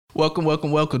Welcome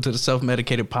to the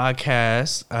Self-Medicated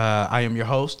Podcast. I am your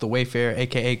host, The Wayfarer,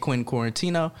 a.k.a. Quentin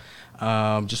Quarantino.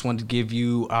 Just wanted to give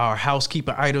you our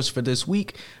housekeeping items for this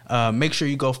week. Make sure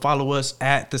you go follow us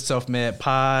at the Self-Med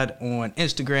Pod on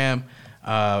Instagram.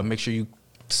 Make sure you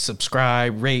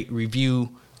subscribe, rate, review,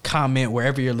 comment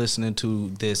wherever you're listening to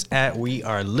this at. We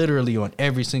are literally on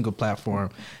every single platform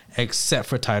except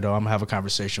for Tidal. I'm going to have a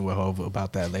conversation with Hova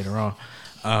about that later on.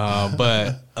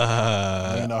 But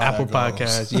Apple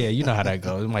Podcasts, yeah, you know how that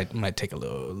goes. It might take a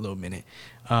little minute.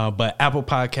 But Apple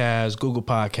Podcasts, Google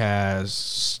Podcasts,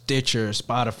 Stitcher,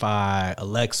 Spotify,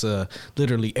 Alexa,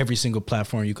 literally every single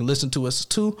platform you can listen to us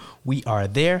to, we are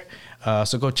there.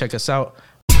 So go check us out.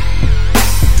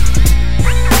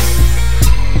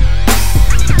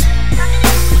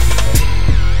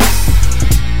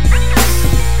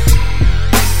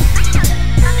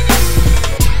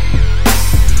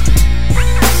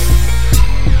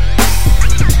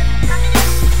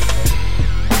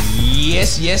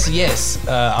 Yes.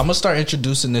 I'm gonna start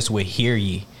introducing this with Hear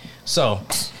Ye. So,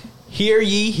 hear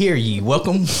ye.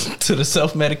 Welcome to the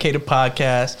Self-Medicated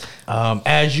Podcast.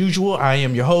 As usual, I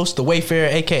am your host, The Wayfarer,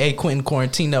 a.k.a. Quentin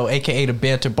Quarantino, a.k.a. The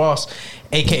Banter Boss,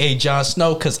 a.k.a. Jon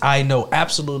Snow, because I know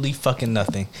absolutely fucking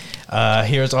nothing.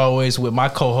 Here as always with my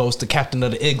co-host, the Captain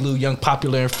of the Igloo, young,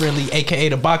 popular, and friendly, a.k.a.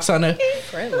 The Box Hunter.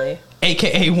 Friendly.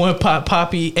 A.k.a. One Pot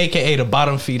Poppy, a.k.a. The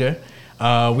Bottom Feeder.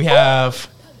 We have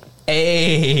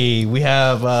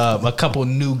a couple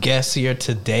new guests here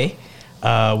today.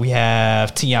 We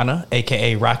have Tiana,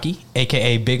 a.k.a. Rocky,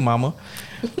 a.k.a. Big Mama.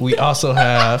 We also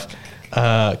have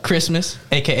Christmas,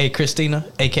 a.k.a. Christina,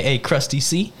 a.k.a. Krusty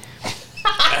C.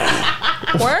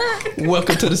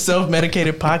 Welcome to the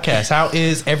Self-Medicated Podcast. How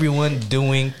is everyone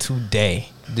doing today?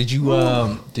 Did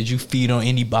you feed on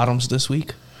any bottoms this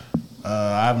week?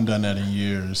 I haven't done that in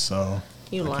years, so.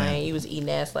 You lying. You was eating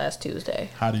ass last Tuesday.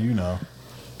 How do you know?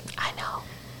 I know.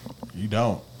 You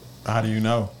don't. How do you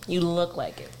know? You look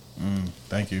like it.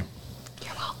 Thank you.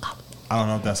 You're welcome. I don't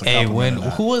know if that's a compliment or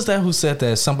not. Who was that who said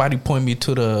that? Somebody pointed me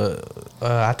to the,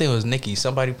 I think it was Nikki.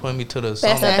 Somebody pointed me to the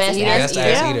Best ass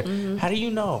eater. Mm-hmm. How do you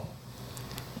know?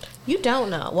 You don't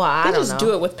know. Well, I don't just know.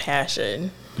 do it with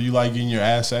passion. Do you like getting your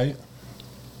ass ate?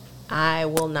 I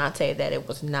will not say that it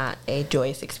was not a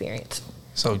joyous experience.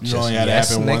 So You just only had it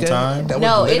happen one time? That was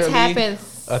No, it literally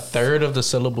happens. a third of the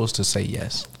syllables to say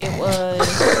yes. It was.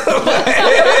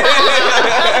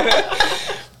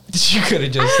 You could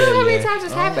have just I said don't know how many yeah. times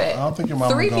it's happened. I don't think your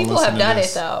mama 3 gonna people listen have to done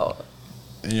this. it though.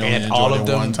 And you only And all enjoyed of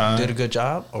it one them time? did a good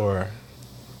job, or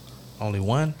only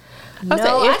one? I'll say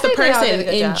I if the think they all did a person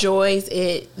good job. enjoys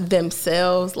it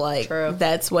themselves, like True.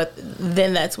 that's when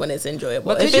it's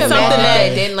enjoyable. But If could you it's something imagine that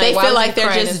they didn't like, they why feel was like you they're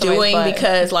crying in just somebody's doing butt?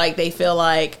 because like they feel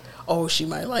like, oh, she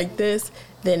might like this,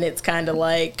 then it's kind of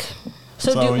like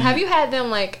So have you had them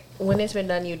like when it's been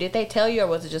done to you? Did they tell you or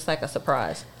was it just like a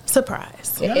surprise?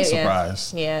 surprise. Yeah,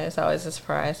 surprise. Yeah, it's always a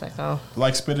surprise. Like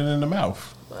Like spitting in the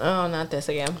mouth. oh, not this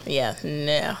again. Yeah,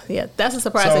 that's a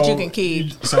surprise that you can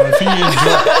keep. So if he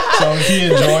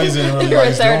enjoys it and really You're a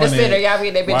likes third doing spitter. it, Y'all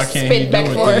be there, why bitch, can't spitting he back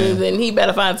do and it forth. then? Then he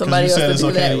better find somebody Because you else said to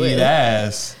it's do okay that to eat with.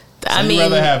 ass. So I you'd mean-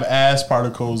 rather have ass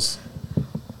particles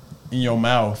in your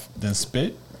mouth than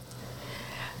spit?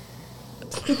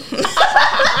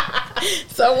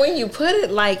 So when you put it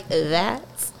like that,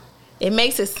 it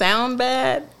makes it sound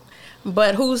bad.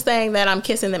 But who's saying that I'm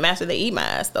kissing them after they eat my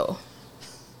ass, though?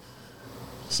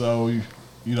 So you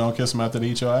don't kiss them after they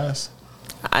eat your ass?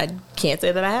 I can't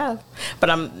say that I have. But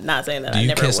I'm not saying that Do I you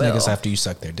never kiss will. niggas after you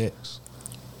suck their dicks?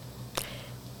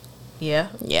 Yeah.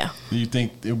 Yeah. Do you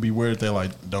think it would be weird if they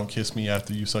like, don't kiss me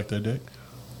after you suck their dick?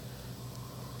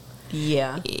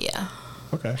 Yeah. Yeah.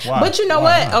 Okay. Why? But you know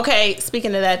Why what? not? Okay,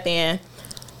 speaking of that then,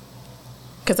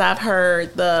 because I've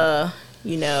heard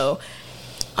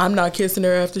I'm not kissing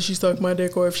her after she sucked my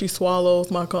dick or if she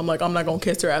swallows my cum. Like, I'm not going to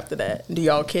kiss her after that. Do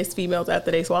y'all kiss females after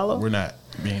they swallow? We're not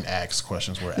being asked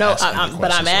questions. We're No, asking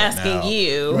but I'm questions right asking now.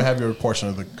 you. We're going to have your portion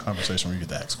of the conversation where you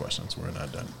get to ask questions. We're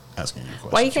not done asking you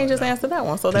questions. Why you can't right just now. answer that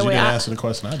one? So 'Cause that you way didn't I... answer the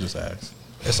question I just asked.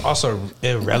 It's also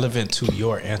irrelevant to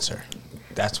your answer.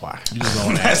 That's why. You just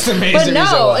don't That's answer. the main But reason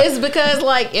no, why. it's because,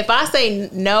 like, if I say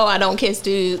no, I don't kiss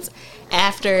dudes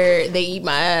after they eat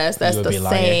my ass, that's would the be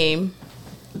lying. same.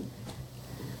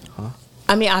 Huh?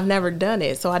 I mean, I've never done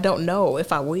it, so I don't know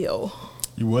if I will.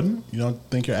 You wouldn't? You don't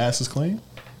think your ass is clean?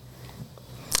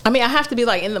 I mean, I have to be,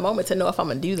 like, in the moment to know if I'm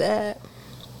going to do that.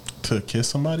 To kiss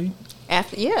somebody?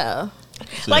 After, yeah.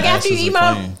 So Like, your after you asses eat are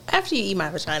my... clean. After you eat my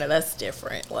vagina, that's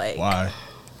different. Like, Why?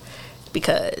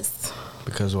 because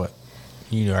Because what?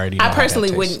 You already know I how that personally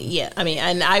tastes. wouldn't, yeah. I mean,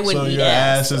 and I wouldn't So eat your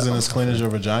ass ass. isn't as clean as your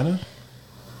vagina?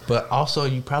 But also,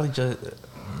 you probably just... Never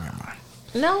mind.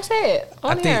 No, say it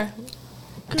on I here.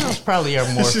 Girls probably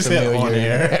are more She said on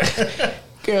familiar. air.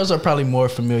 Girls are probably more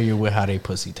familiar with how they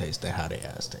pussy taste than how they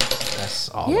ass taste. That's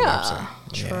all I'm saying. Yeah,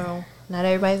 true. Yeah, Not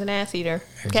everybody's an ass eater.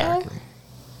 Okay. exactly.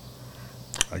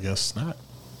 I guess not.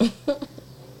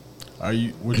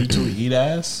 Would you two eat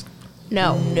ass?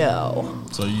 No. No.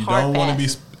 So you Hard don't want to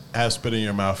pass. be have spit in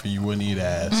your mouth and you wouldn't eat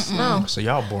ass. No. So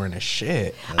y'all boring as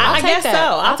shit. I guess so.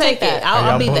 I'll take it. Are I'll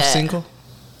y'all be both that. single?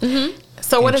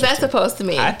 So what is that Interesting. supposed to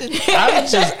mean? I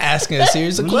was just asking a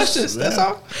series of We're questions. just- That's yeah.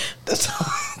 all. That's all.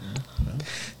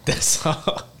 That's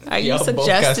all. Are you Y'all both got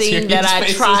suggesting serious that I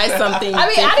faces try now. something? I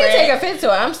mean, I didn't take offense to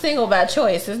it. I'm single by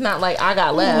choice. It's not like I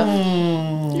got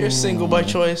left. You're single by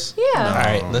choice? Yeah. All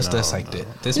right, let's No, dissect it.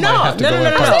 This No, might have to no, go no,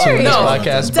 in no, part no, two of this no.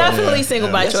 podcast. but- Definitely Yeah.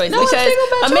 single by Yes. choice No, it's because single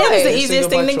by a man is choice. the easiest Single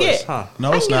thing by to choice, get. huh? No,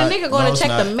 How it's you not. get a nigga going No, to it's check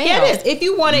not. the mail? Yeah, it is. If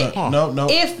you want it, No.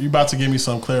 If- You about to give me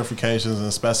some clarifications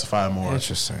and specify more.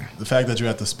 Interesting. The fact that you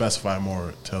have to specify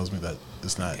more tells me that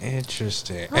it's not.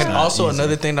 Interesting. It's And not also easy.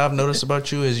 another thing that I've noticed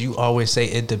about you is you always say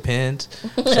it depends.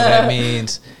 So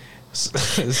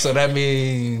that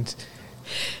means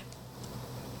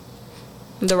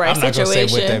the right I'm not situation. gonna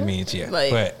say what that means yet.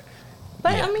 Like- but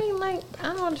But yeah. I mean, like,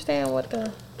 I don't understand what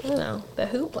the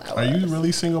hoopla Are you was.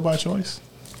 really single by choice?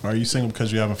 Or are you single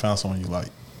because you haven't found someone you like?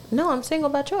 No, I'm single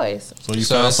by choice. So you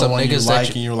So found some someone you niggas that like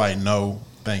you- and you're like, no,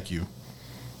 thank you.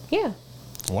 Yeah.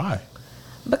 Why?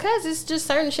 Because it's just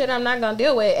certain shit I'm not gonna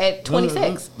deal with at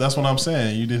 26. That's what I'm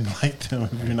saying. You didn't like them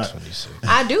if you're not.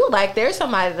 I do like there's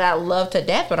somebody that I love to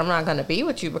death, but I'm not gonna be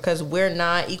with you because we're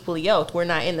not equally yoked. We're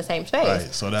not in the same space.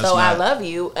 Right, so that's I not- love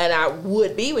you and I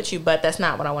would be with you, but that's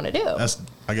not what I want to do. That's,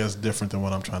 I guess, different than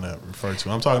what I'm trying to refer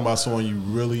to. I'm talking about someone you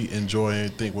really enjoy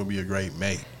and think would be a great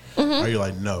mate. Are you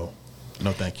like, no,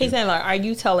 thank you? He's saying, like, are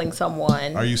you telling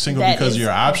someone? Are you single that because is of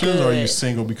your options, or are you good?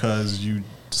 single because you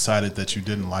decided that you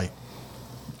didn't like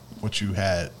what you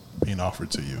had being offered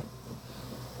to you?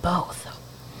 Both.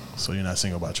 So you're not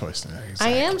single by choice then. I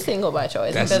am single by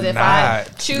choice That's because if I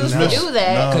not- choose No. to do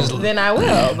that, No. then I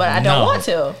will. But I don't No. want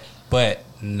to. But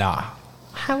nah.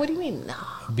 How? What do you mean? No.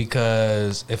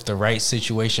 Because if the right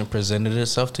situation presented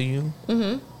itself to you,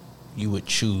 you would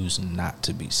choose not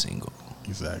to be single.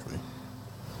 Exactly.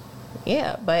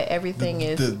 Yeah, but everything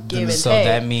is the- give and So take.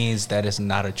 that means that it's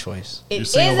not a choice. It You're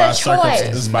is single a by circumstance.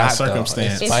 choice. It's by not, though.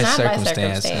 circumstance. It's by It's not by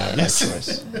circumstance, not by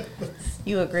circumstance. choice.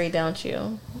 You agree, don't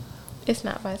you? It's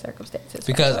not by circumstances.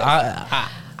 Because I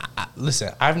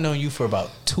listen, I've known you for about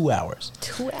 2 hours.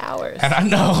 2 hours. And I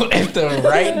know if the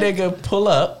right nigga pull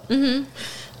up,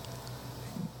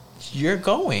 you're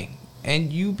going.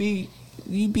 And you be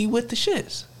with the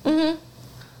shits. I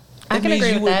That can means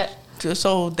agree you with that.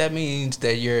 So that means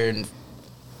that you're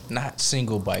not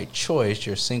single by choice,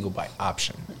 you're single by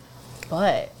option.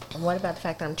 But what about the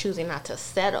fact that I'm choosing not to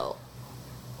settle?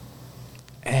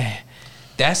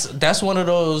 That's one of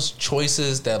those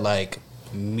choices that like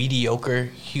mediocre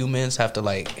humans have to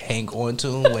like hang on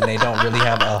to when they don't really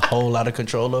have a whole lot of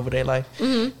control over their life.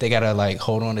 They gotta like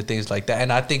hold on to things like that,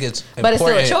 and I think it's important, But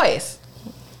it's still a choice.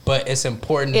 But it's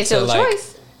important It's to still a like.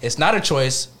 choice. It's not a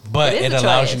choice, but It is it a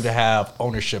allows choice. you to have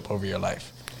ownership over your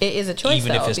life. It is a choice,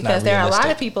 Even if though, it's not because there are a lot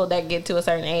realistic. of people that get to a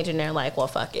certain age and they're like, well,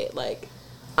 fuck it. Like,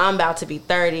 I'm about to be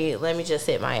 30. Let me just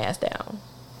sit my ass down.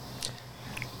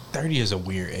 30 is a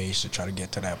weird age to try to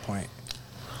get to that point.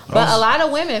 But a lot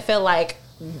of women feel like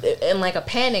in like a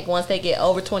panic once they get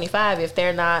over 25 if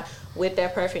they're not with their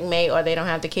perfect mate or they don't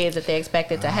have the kids that they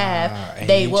expected to have, And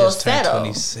they you will just turned settle.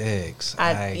 26.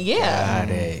 Yeah. Got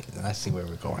it. I see where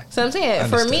we're going. So I'm saying,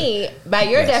 for Understood. me, by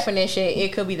your Yes. definition,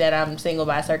 it could be that I'm single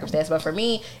by circumstance, but for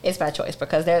me, it's by choice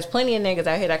because there's plenty of niggas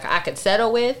out here that I could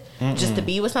settle with just to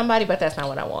be with somebody, but that's not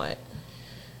what I want.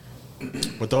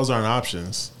 But those aren't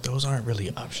options. Those aren't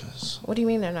really options. What do you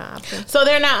mean they're not options? So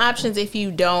they're not options if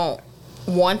you don't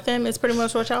want them. Is pretty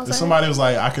much what y'all If saying. somebody was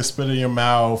like, I could spit in your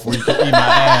mouth or you could eat my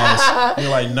ass, you're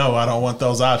like, no, I don't want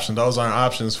those options. Those aren't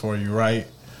options for you, right?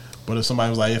 But if somebody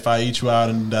was like, if I eat you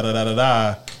out and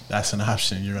da-da-da-da-da, that's an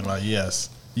option. You're like, yes.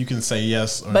 You can say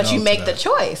yes or But no you to make the that.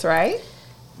 choice, right?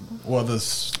 Well,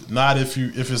 not if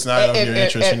it's not of your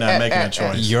interest, you're not making a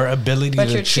choice. Your ability But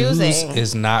to you're choose choosing.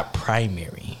 is not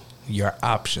primary. Your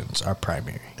options are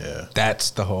primary. Yeah. That's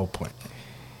the whole point.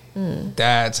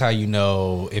 That's how you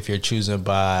know if you're choosing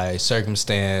by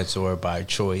circumstance or by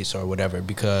choice or whatever.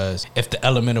 Because if the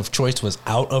element of choice was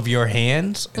out of your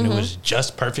hands and it was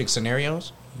just perfect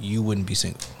scenarios, you wouldn't be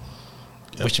single.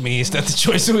 Which means that the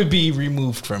choice would be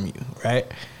removed from you, right?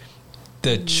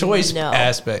 The choice No.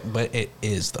 aspect, but it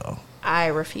is though. I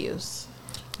refuse.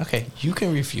 Okay, you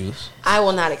can refuse, I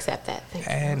will not accept that. Thank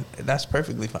you. and that's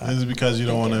perfectly fine. Is it because you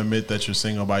don't want to admit that you're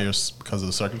single because of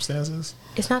the circumstances?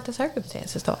 It's not the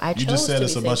circumstances, though. I chose You just said to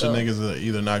it's be a bunch of single. niggas that are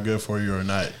either not good for you or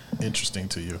not interesting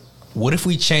to you. What if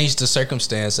we changed the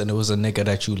circumstance and it was a nigga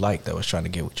that you liked that was trying to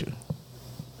get with you?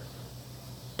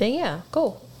 Then yeah,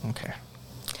 cool. Okay.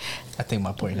 I think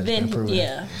my point has Then been proven.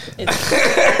 yeah, it's, So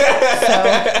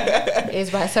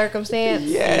it's by circumstance.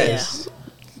 Yes.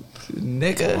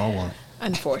 Nigga. Wrong one.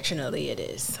 unfortunately it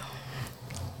is.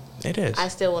 It is. I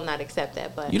still will not accept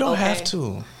that, but You don't okay. have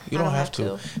to. You I don't have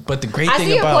to. But the great I thing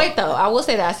see your about point, though. I will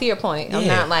say that I see your point. I'm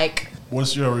Yeah. not like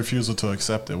What's your refusal to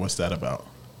accept it? What's that about?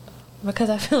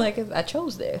 because I feel like I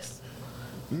chose this.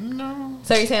 No.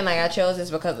 So you're saying like I chose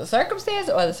this because of circumstance,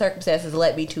 or the circumstances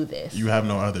led me to this? You have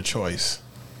no other choice.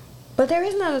 But there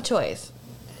is not a choice.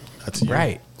 That's you.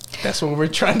 right. That's what we're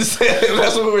trying to say.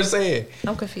 That's what we're saying.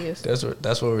 I'm confused. That's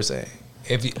what we're saying.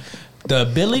 If you, the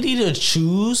ability to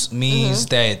choose means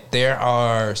that there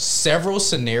are several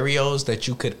scenarios that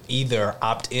you could either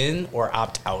opt in or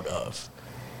opt out of.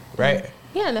 Right?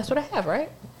 Yeah, and that's what I have, right?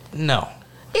 No.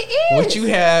 It is. What you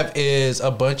have is a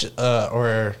bunch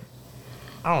or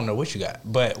I don't know what you got,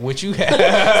 but what you have So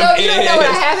if you don't know what I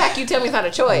is- have, how can you tell me it's not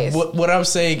a choice? What I'm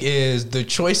saying is the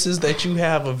choices that you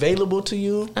have available to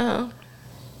you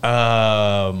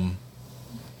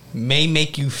may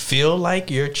make you feel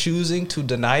like you're choosing to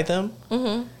deny them.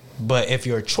 But if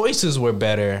your choices were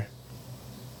better,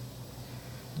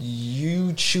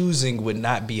 you choosing would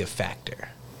not be a factor.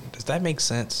 Does that make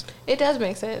sense? It does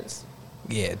make sense.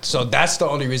 Yeah. So that's the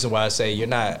only reason why I say you're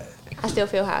not. I still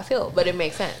feel how I feel, but it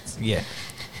makes sense. Yeah.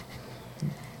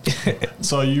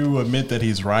 So you admit that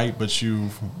he's right, but you,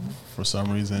 for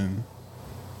some reason,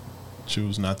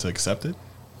 choose not to accept it?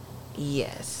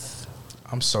 Yes.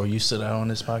 I'm so used to that on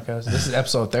this podcast. This is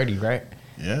episode 30, right?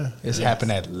 Yeah. It's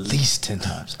happened at least 10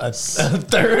 times. A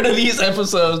third of these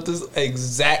episodes, this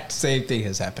exact same thing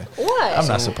has happened. What? I'm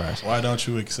not surprised. Why don't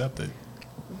you accept it?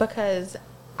 Because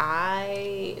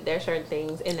there are certain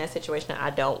things in that situation that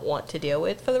I don't want to deal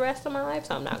with for the rest of my life,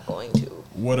 so I'm not going to.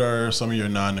 What are some of your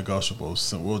non-negotiables?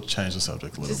 So we'll change the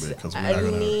subject a little bit because we're not I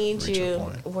going to need reach your you.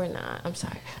 point. We're not. I'm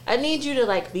sorry. I need you to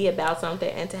like be about something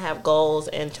and to have goals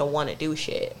and to want to do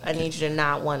shit. I need you to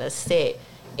not want to sit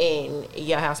in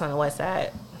your house on the west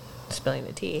side spilling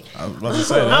the tea. I was about to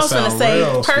say, that I was gonna sound say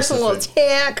real personal specific.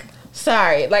 attack.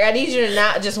 Sorry, like I need you to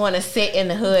not just want to sit in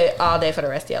the hood all day for the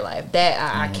rest of your life. That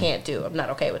I can't do. I'm not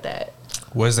okay with that.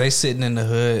 Was they sitting in the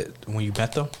hood when you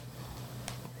met them?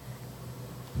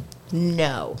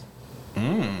 No.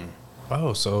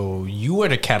 Oh, so you were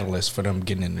the catalyst for them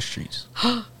getting in the streets.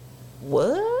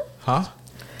 What? Huh?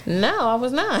 No, I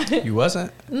was not. You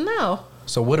wasn't? No.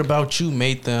 So what about you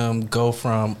made them go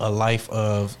from a life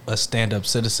of a stand-up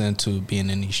citizen to being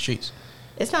in these streets?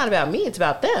 It's not about me. It's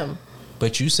about them.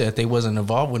 But you said they wasn't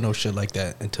involved with no shit like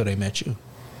that until they met you.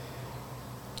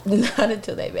 Not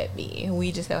until they met me.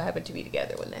 We just so happened to be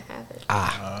together when that happened.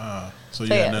 So you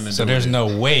So had yes. nothing to So do there's with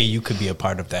it. no way you could be a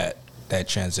part of that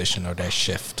transition or that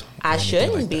shift. or I anything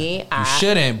shouldn't like that. be. You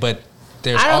shouldn't, but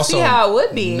there's I don't also see how it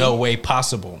would be. no way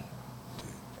possible.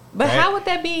 But Right. how would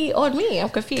that be on me? I'm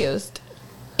confused.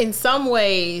 In some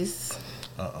ways,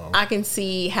 I can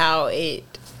see how it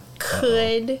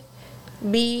could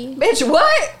be. Bitch,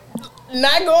 what?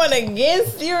 Not going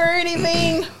against you or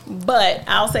anything, but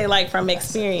I'll say like from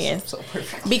experience.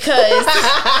 Because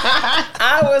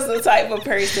I was the type of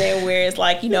person where it's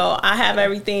like, you know, I have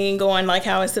everything going like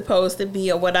how it's supposed to be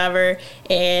or whatever.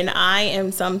 And I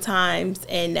am sometimes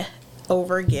an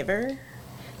overgiver.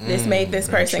 This made this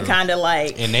person true. kind of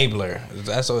like, Enabler.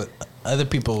 That's what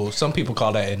some people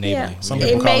call that enabling. Yeah. Some It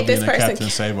people call made it being this a person- Captain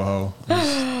Save-A-Ho.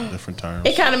 It's different terms.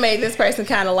 it kind of made this person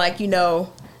kind of like, you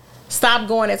know, stop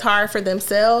going as hard for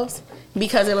themselves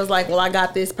because it was like, well, I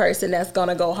got this person that's going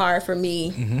to go hard for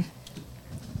me.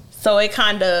 So it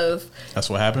kind of, That's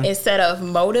what happened? instead of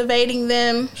motivating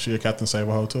them She a Captain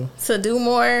Save-A-Ho too? to do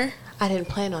more, I didn't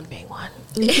plan on being one.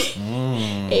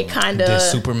 it kind Did of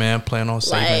Superman plan on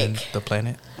saving like- the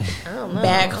planet? I don't know.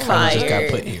 I just got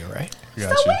backfired. put here, right?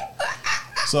 Got you.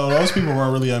 So those people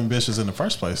weren't really ambitious in the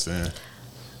first place then.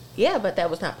 Yeah, but that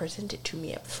was not presented to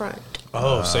me up front.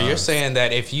 Oh, so you're saying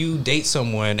that if you date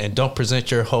someone and don't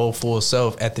present your whole full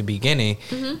self at the beginning,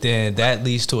 then that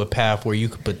leads to a path where you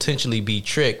could potentially be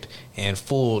tricked and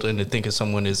fooled into thinking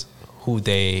someone is who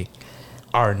they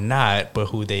are not, but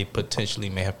who they potentially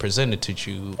may have presented to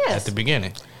you Yes. at the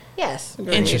beginning. Yes.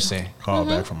 Interesting. Call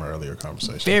back from an earlier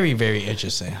conversation. Very, very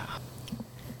interesting.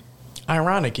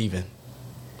 Ironic, even.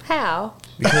 How?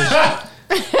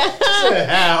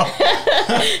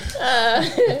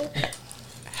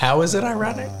 How is it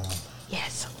ironic?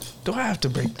 Yes. Do I have to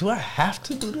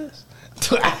do this?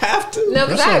 Do I have to? No,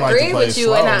 because That's I what I like to agreed play with you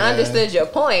slow, and I man. understood your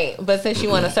point. But since you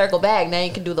want to circle back, now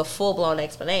you can do the full blown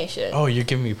explanation. Oh, you're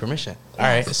giving me permission. All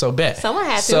right, so bet. Someone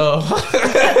had to. So,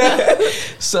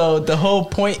 so the whole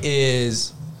point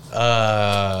is, Do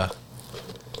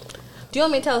you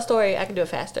want me to tell a story? I can do it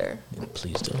faster.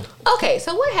 please do. Okay,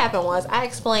 so what happened was I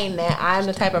explained that I'm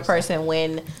the type of person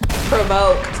when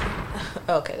provoked.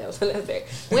 Okay, that was unnecessary.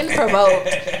 When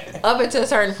provoked, up until a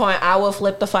certain point, I will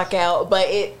flip the fuck out, but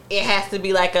it has to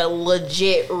be like a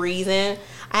legit reason.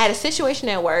 I had a situation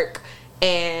at work,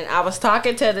 and I was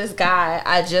talking to this guy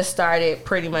I just started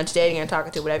pretty much dating and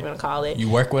talking to, whatever you want to call it. You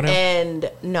work with him?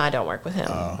 And no, I don't work with him.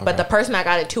 Oh, okay. But the person I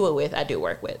got into it with, I do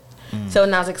work with. So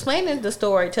when I was explaining the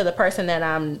story to the person that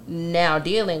I'm now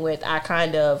dealing with, I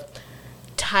kind of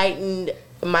tightened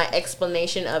my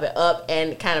explanation of it up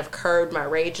and kind of curbed my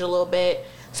rage a little bit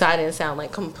so I didn't sound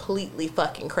like completely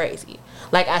fucking crazy.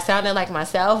 Like I sounded like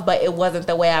myself, but it wasn't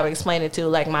the way I would explain it to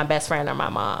like my best friend or my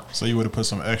mom. So you would have put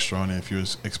some extra on it if you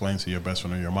was explaining to your best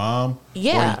friend or your mom?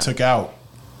 Yeah. Or you took out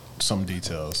some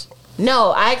details?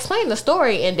 No, I explained the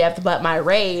story in depth, but my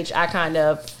rage, I kind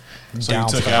of So you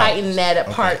took out... tightened that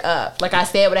part up. Like I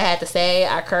said what I had to say.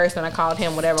 I cursed and I called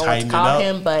him whatever I wanted to Tightened it call up?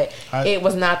 him, but it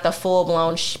was not the full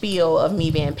blown spiel of me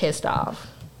being pissed off.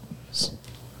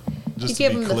 You Just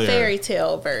give to be him the clear. fairy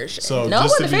tale version. So No, it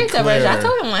just to wasn't be fairy tale version. I clear,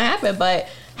 told him what happened, but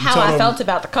how told I him- felt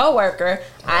about the coworker,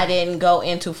 I didn't go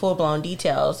into full blown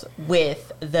details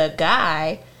with the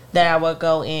guy that I would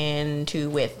go into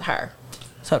with her,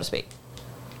 so to speak.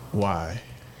 Why?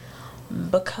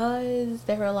 Because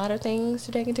there were a lot of things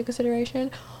to take into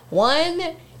consideration.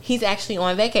 One, he's actually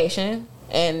on vacation,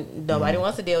 and nobody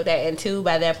wants to deal with that. And two,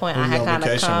 by that point, Who I you had on kind of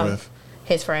vacation come with?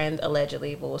 his friend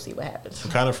allegedly, but we'll see what happens.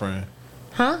 What kind of friend?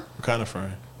 Huh? What kind of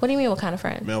friend? What do you mean? What kind of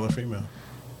friend? Male or female?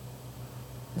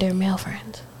 They're male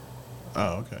friends.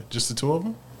 Oh, okay. Just the two of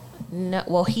them? No,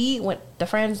 well, he went. The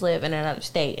friends live in another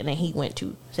state, and then he went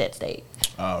to said state.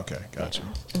 Oh, okay. Gotcha.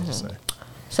 Say.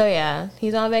 So yeah,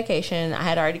 he's on vacation. I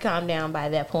had already calmed down by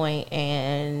that point,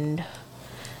 and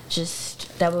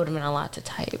just that would have been a lot to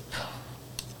type.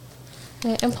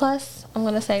 And plus, I'm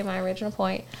gonna say my original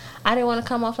point. I didn't want to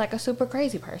come off like a super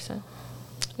crazy person.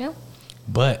 Yeah,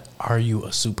 But are you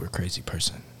a super crazy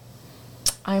person?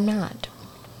 I'm not.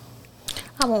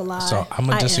 I won't lie. So, I'm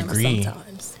gonna I am disagree.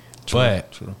 sometimes.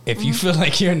 But true. if you feel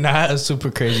like you're not a super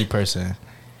crazy person,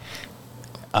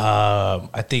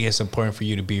 I think it's important for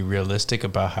you to be realistic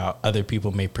about how other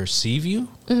people may perceive you.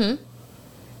 Mm-hmm.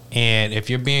 And if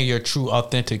you're being your true,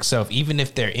 authentic self, even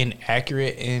if they're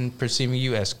inaccurate in perceiving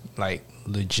you as like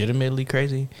legitimately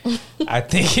crazy, I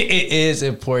think it is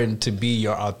important to be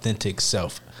your authentic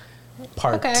self,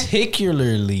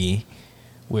 particularly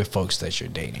with folks that you're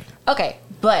dating. Okay,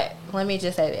 but let me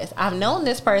just say this. I've known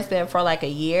this person for like a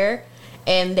year,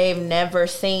 and they've never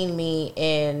seen me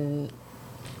in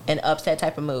an upset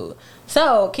type of mood.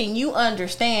 So, can you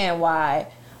understand why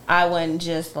I wouldn't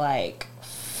just like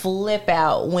flip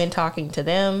out when talking to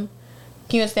them?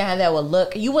 Can you understand how that would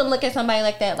look? You wouldn't look at somebody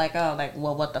like that, like, oh, like,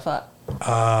 well, what the fuck?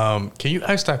 Can you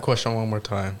ask that question one more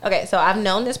time? Okay, so I've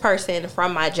known this person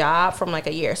from my job from like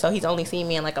a year. So he's only seen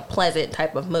me in like a pleasant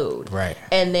type of mood. Right.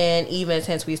 And then even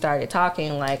since we started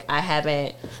talking, like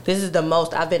this is the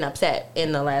most I've been upset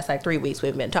in the last like 3 weeks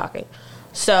we've been talking.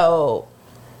 So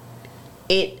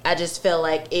I just feel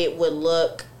like it would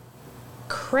look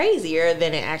crazier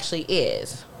than it actually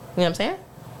is. You know what I'm saying?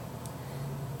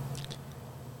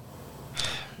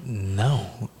 No.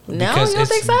 No, Because you don't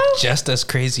think so? just as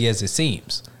crazy as it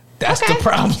seems. That's Okay. the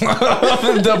problem.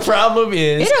 The problem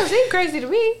is... It don't seem crazy to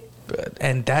me.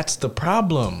 And that's the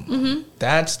problem. Mm-hmm.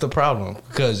 That's the problem.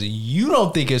 Because you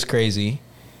don't think it's crazy,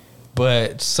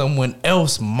 but someone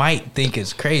else might think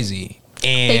it's crazy.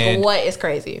 And Think what is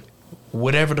crazy.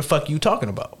 whatever the fuck you talking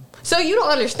about. So you don't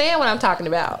understand what I'm talking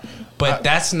about. But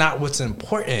that's not what's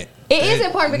important. It is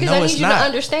important because No, I need it's you not. to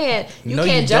understand. You No,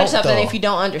 can't you judge don't, something though. if you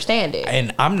don't understand it.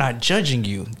 And I'm not judging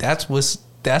you. That's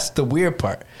the weird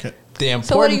part. Okay. The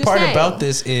So what are important you part saying? about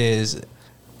this is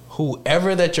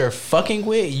whoever that you're fucking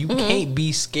with, you Mm-hmm. can't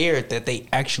be scared that they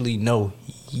actually know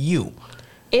you.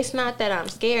 It's not that I'm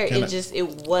scared. Can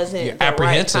It wasn't You're the right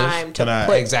apprehensive. time to Can I-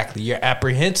 put. Exactly. You're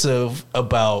apprehensive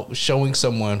about showing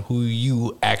someone who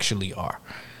you actually are.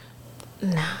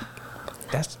 Nah.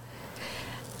 That's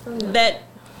That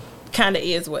kind of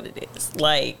is what it is.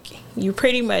 Like, you're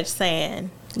pretty much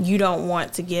saying you don't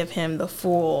want to give him the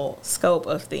full scope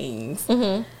of things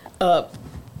up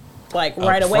like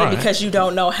right away front. because you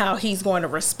don't know how he's going to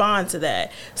respond to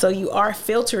that. So you are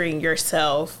filtering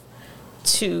yourself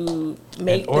to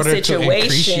make In order the situation to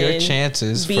increase your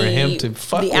chances for him to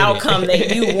fuck the with outcome it.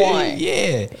 that you want.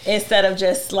 Yeah. Instead of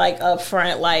just like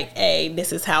upfront, like, hey,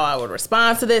 this is how I would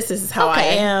respond to this. This is how I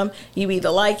Okay. am. You either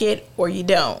like it or you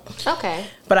don't. Okay.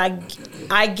 But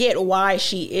I get why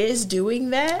she is doing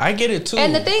that. I get it too.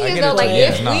 And the thing I is get though, it like too.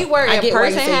 if Yeah, we no. were I in get why you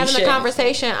person say you having the shouldn't.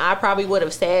 conversation, I probably would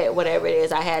have said whatever it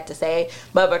is I had to say.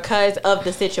 But because of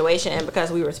the situation and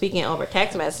because we were speaking over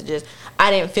text messages, I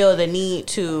didn't feel the need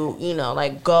to,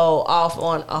 like go off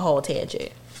on a whole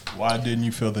tangent. Why didn't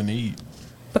you feel the need?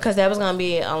 Because that was gonna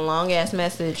be a long ass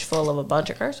message full of a bunch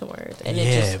of cursing words, and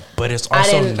Yeah, but it's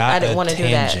also not I didn't a want to do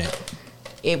that. tangent.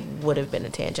 It would have been a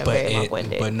tangent. But Very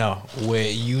long-winded. but no,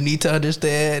 what you need to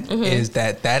understand is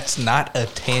that that's not a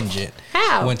tangent.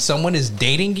 How? When someone is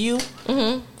dating you,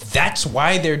 that's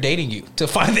why they're dating you, to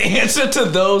find the answer to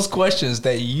those questions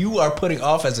that you are putting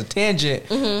off as a tangent.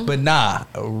 But nah,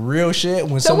 real shit.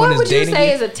 When So someone what is would you dating say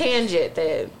you, is a tangent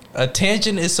then? a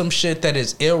tangent is some shit that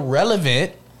is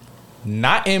irrelevant,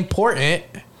 not important,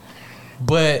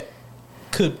 but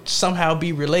could somehow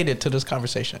be related to this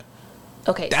conversation.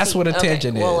 Okay, That's what a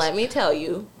tangent Well, is. let me tell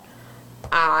you,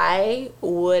 I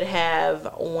would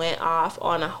have went off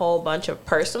on a whole bunch of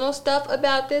personal stuff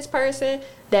about this person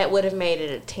that would have made it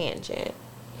a tangent.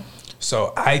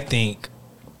 So I think,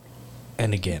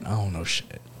 and again, I don't know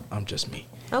shit. I'm just me.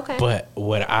 Okay. But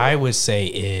what I would say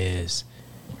is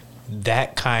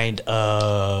that kind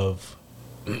of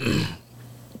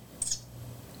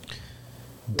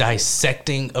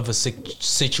dissecting of a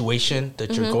situation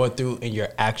that you're going through in your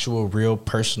actual real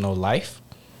personal life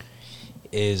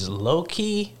is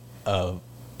low-key a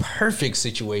perfect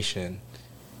situation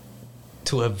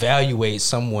to evaluate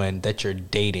someone that you're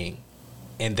dating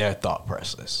in their thought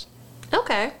process.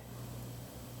 Okay.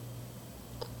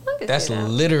 I can That's see that.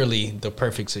 literally the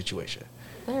perfect situation.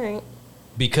 All right.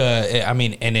 Because I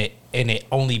mean, and it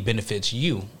only benefits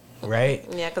you, right?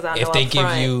 Yeah, 'cause I know if they up give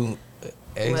front you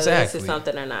whether exactly this is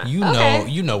something or not. you Okay. know,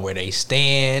 you know where they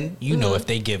stand. You know if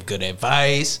they give good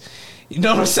advice. You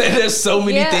know what I'm saying? There's so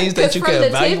many things that 'cause you from can the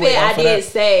evaluate tidbit off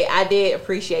of that. I did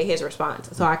appreciate his response,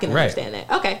 so I can Right. understand that.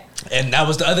 Okay. And that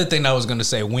was the other thing I was gonna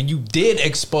say. When you did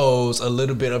expose a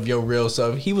little bit of your real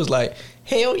self, he was like,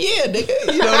 "Hell yeah, nigga!"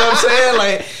 You know what I'm saying?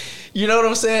 Like, you know what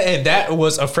I'm saying? And that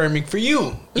was affirming for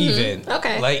you, even.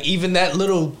 Okay. Like even that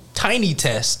little tiny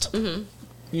test.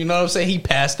 You know what I'm saying? He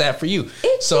passed that for you.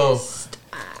 It's So just,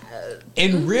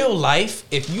 in real life,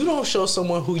 if you don't show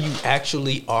someone who you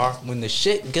actually are, when the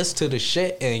shit gets to the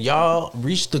shit and y'all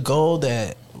reach the goal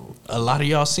that a lot of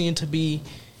y'all seem to be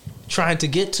trying to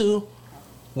get to,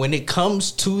 when it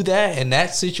comes to that and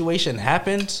that situation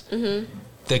happens,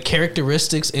 the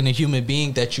characteristics in a human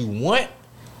being that you want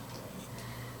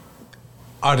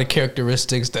are the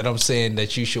characteristics that I'm saying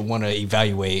that you should want to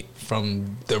evaluate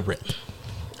from the rip.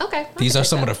 okay. These are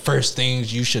some of the first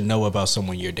things you should know about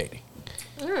someone you're dating.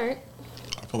 All right.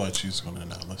 I feel like she's gonna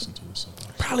not listen to this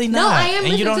advice. Probably No, not. I am and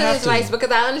listening you don't to have this advice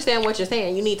because I understand what you're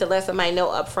saying. You need to let somebody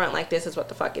know up front, like, this is what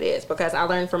the fuck it is. Because I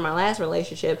learned from my last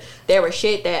relationship, there was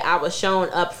shit that I was shown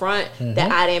up front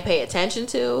that I didn't pay attention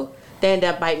to that ended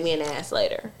up biting me in the ass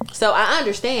later. So I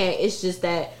understand. It's just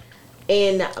that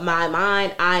in my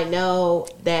mind, I know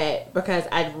that because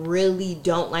I really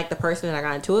don't like the person that I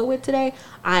got into it with today,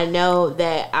 I know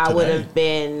that I would have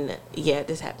been,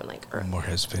 this happened like early. More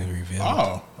has been revealed.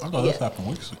 Oh, I thought this Yeah. happened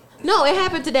weeks ago. No, it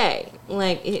happened today.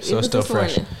 Like it So was it's still this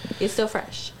fresh. morning. It's still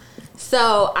fresh.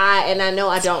 So I know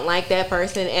I don't like that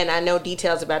person, and I know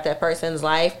details about that person's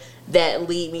life that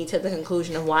lead me to the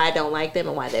conclusion of why I don't like them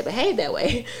and why they behave that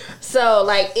way. So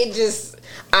like it just,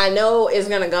 I know it's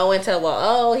gonna go into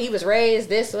he was raised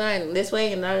this way and this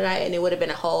way and that, and it would have been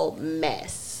a whole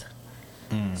mess.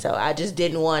 So I just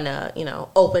didn't want to,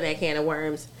 open that can of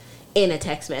worms in a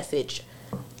text message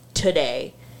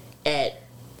today at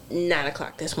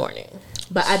 9:00 this morning.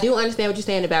 But I do understand what you're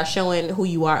saying about showing who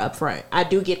you are up front. I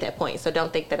do get that point, so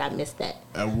don't think that I missed that.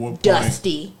 At what point?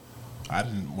 Dusty. I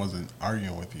wasn't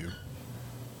arguing with you.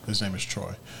 His name is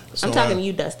Troy. So I'm talking to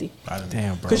you, Dusty. I didn't.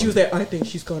 Damn, bro. Because you said, I think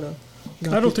she's gonna.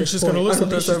 I don't think she's gonna listen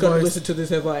to this advice. listen to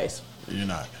this advice. You're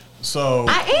not. So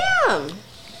I am.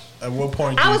 at what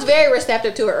point? I was very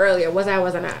receptive to it earlier. Was I?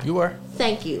 Wasn't I? You were.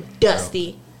 Thank you,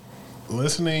 Dusty.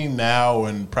 Listening now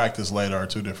and practice later are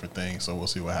two different things. So we'll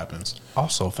see what happens.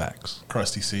 Also facts.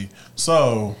 Crusty C.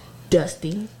 So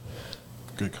Dusty.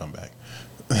 good comeback.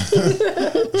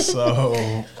 So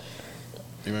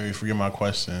you made me forget my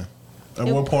question. At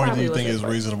It what point do probably you think wasn't it's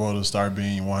first. reasonable to start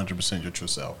being 100% your true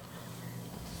self?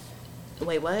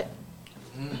 Wait, what?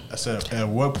 I said, at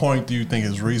what point do you think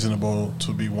it's reasonable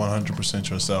to be 100%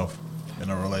 yourself in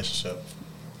a relationship?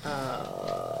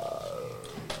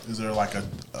 Is there like a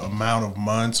amount of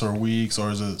months or weeks,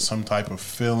 or is it some type of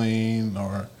feeling,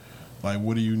 or like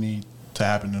what do you need to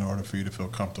happen in order for you to feel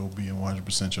comfortable being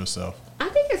 100% yourself? I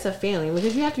think it's a feeling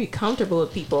because you have to be comfortable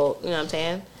with people. You know what I'm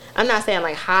saying? I'm not saying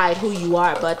like hide who you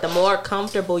are, but the more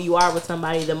comfortable you are with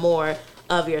somebody, the more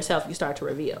of yourself you start to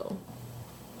reveal.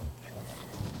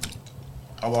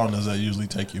 How long does that usually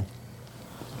take you?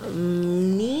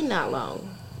 Me, not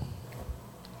long.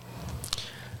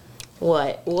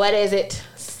 What? What is it?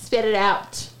 Spit it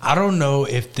out. I don't know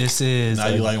if this is. Now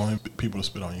you like wanting people to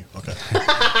spit on you. Okay.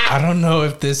 I don't know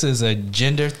if this is a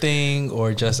gender thing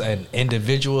or just an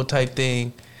individual type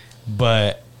thing,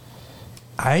 but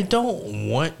I don't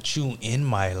want you in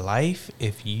my life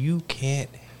if you can't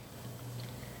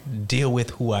deal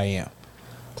with who I am.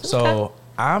 So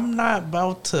I'm not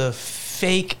about to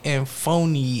fake and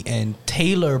phony and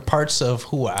tailor parts of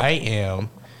who I am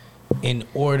in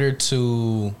order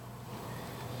to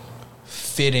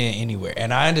fit in anywhere.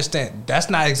 And I understand that's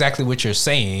not exactly what you're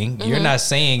saying. Mm-hmm. You're not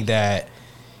saying that,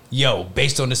 yo,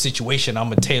 based on the situation, I'm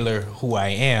gonna tailor who I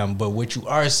am. But what you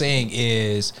are saying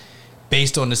is,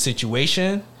 based on the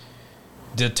situation,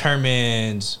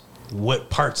 determines what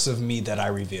parts of me that I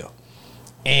reveal.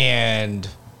 And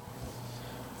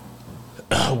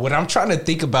what I'm trying to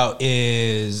think about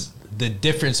is the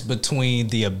difference between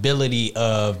the ability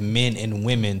of men and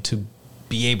women to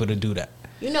be able to do that.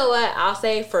 You know what? I'll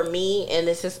say for me, and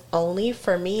this is only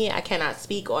for me, I cannot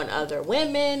speak on other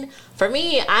women. For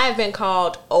me, I've been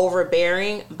called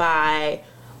overbearing by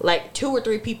like 2 or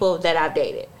 3 people that I've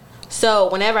dated.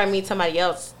 So whenever I meet somebody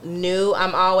else new,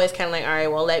 I'm always kind of like, all right,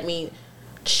 well, let me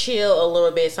chill a little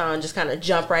bit so I don't just kind of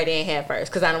jump right in head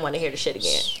first because I don't want to hear the shit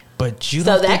again. But you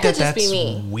don't think that that's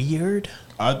be weird?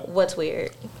 What's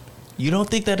weird? You don't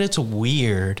think that it's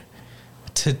weird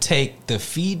to take the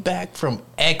feedback from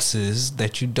exes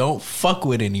that you don't fuck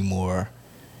with anymore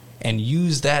and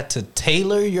use that to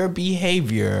tailor your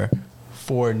behavior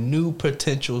for new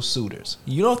potential suitors?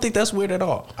 You don't think that's weird at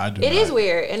all? I do. It is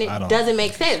weird and it doesn't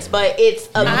make sense, but it's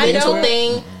a mental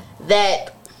thing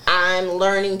that I'm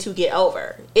learning to get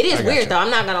over. It is weird though. I'm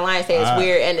not gonna lie and say it's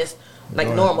weird and it's like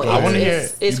normal. I want to hear.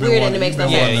 It's weird and it makes no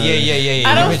sense.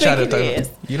 Yeah. I don't think it is.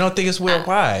 You don't think it's weird?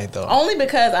 Why though? Only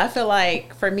because I feel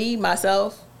like for me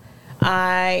myself,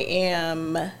 I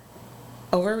am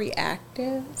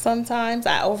overreactive sometimes.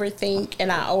 I overthink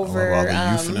and I over. I love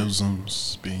all the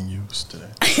euphemisms being used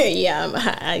today. Yeah,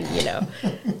 I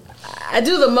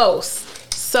do the most.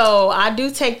 So I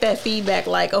do take that feedback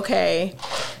like, okay,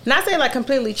 not saying like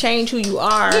completely change who you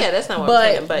are. Yeah, that's not what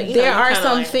I'm saying. But there are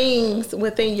some things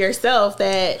within yourself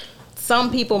that some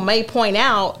people may point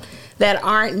out that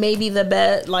aren't maybe the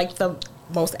best, like the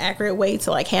most accurate way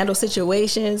to like handle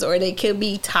situations, or they could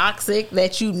be toxic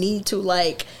that you need to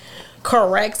like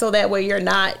correct so that way you're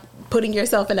not putting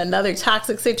yourself in another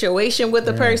toxic situation with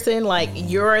the person. Like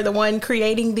you're the one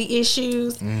creating the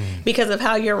issues because of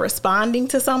how you're responding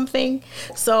to something.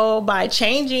 So by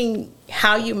changing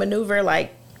how you maneuver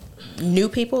like new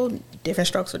people, different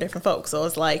strokes for different folks. So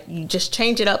it's like you just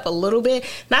change it up a little bit.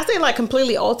 Not saying like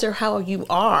completely alter how you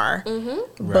are,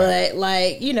 but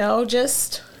like, you know,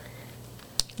 just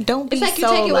don't be like you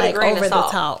so take it with like a grain over of the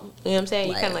salt. top. You know what I'm saying?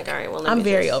 You kind of like, all right, well, I'm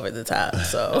very over the top.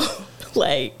 So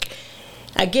like,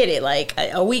 I get it. Like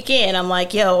a weekend, I'm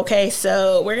like, yo, okay,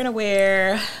 so we're gonna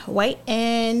wear white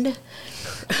and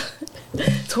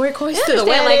turquoise to the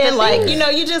wedding. Like, you know,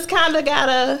 you just kind of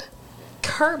gotta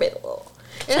curb it a little.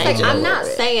 It's like I'm not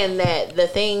saying that the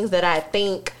things that I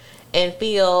think and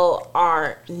feel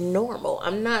are normal.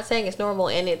 I'm not saying it's normal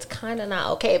and it's kind of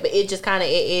not okay, but it just kind of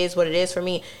it is what it is for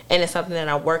me, and it's something that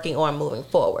I'm working on moving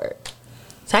forward.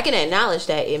 So I can acknowledge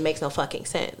that it makes no fucking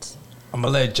sense. I'm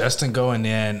gonna let Justin go, and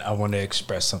then I want to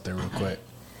express something real quick.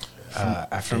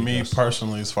 For me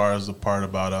personally, as far as the part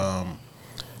about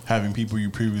having people you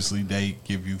previously date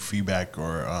give you feedback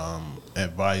or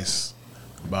advice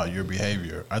about your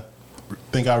behavior, I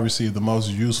think I received the most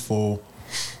useful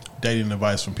dating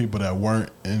advice from people that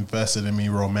weren't invested in me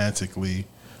romantically,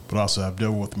 but also have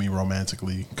dealt with me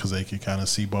romantically because they could kind of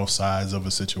see both sides of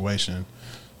a situation.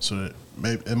 So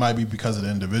that it might be because of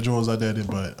the individuals I dated,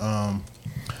 but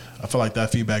I feel like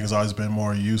that feedback has always been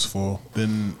more useful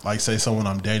than, like, say, someone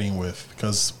I'm dating with.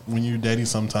 Because when you're dating,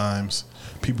 sometimes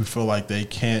people feel like they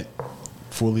can't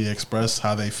fully express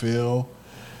how they feel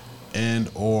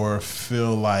and or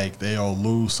feel like they'll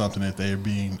lose something if they're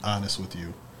being honest with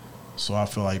you. So I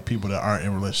feel like people that aren't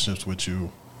in relationships with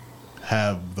you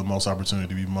have the most opportunity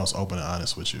to be most open and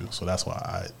honest with you. So that's why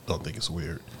I don't think it's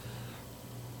weird.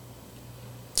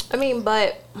 I mean,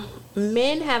 but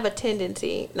men have a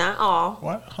tendency, not all.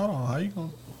 What? Hold on. How you going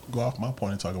to go off my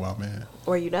point and talk about men?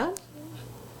 Were you done?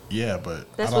 Yeah,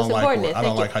 but That's I don't what's important. I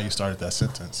don't like how you started that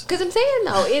sentence. Because I'm saying,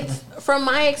 though, it's from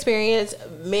my experience,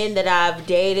 men that I've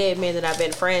dated, men that I've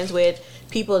been friends with,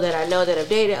 people that I know that have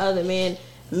dated other men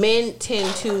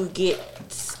tend to get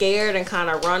scared and kind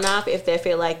of run off if they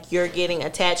feel like you're getting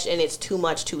attached and it's too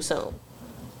much too soon.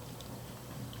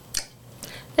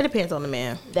 It depends on the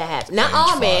man. That happens. Not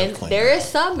all Stage 5 men. clinger. There is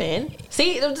some men.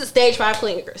 See, it was a stage 5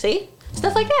 clinger. See?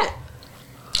 Stuff like that.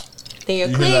 Then you're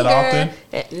You hear that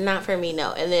clinger. Not for me,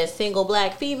 no. And then single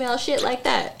black female, shit like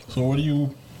that. So what do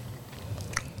you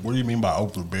mean by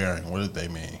overbearing? What did they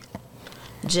mean?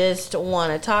 Just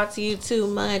want to talk to you too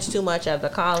much of the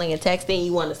calling and texting.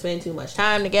 You want to spend too much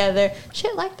time together.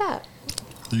 Shit like that.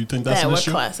 Do you think that's That an would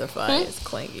issue? classify as Do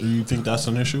clingy. you think that's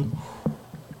an issue?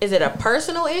 Is it a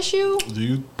personal issue? Do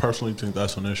you personally think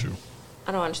that's an issue?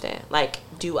 I don't understand. Like,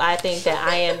 do I think that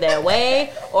I am that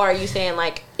way? Or are you saying,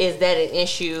 like, is that an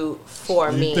issue for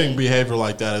Do me? you think behavior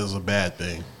like that is a bad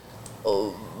thing?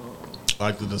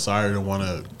 Like the desire to want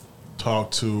to talk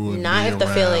to and Not be if the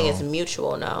feeling around, is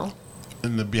mutual, no.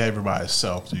 and the behavior by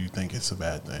itself, do you think it's a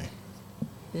bad thing?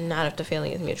 Not if the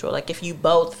feeling is mutual. Like, if you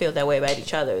both feel that way about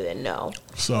each other, then no.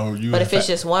 So you But if it's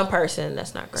just one person,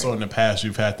 that's not great. so in the past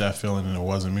you've had that feeling and it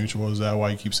wasn't mutual. Is that why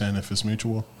you keep saying if it's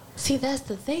mutual? See, that's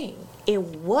the thing. It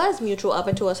was mutual up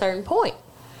until a certain point.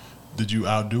 Did you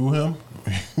outdo him?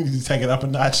 You take it up a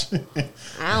notch.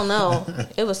 I don't know.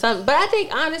 It was something. But I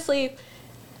think, honestly,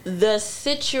 the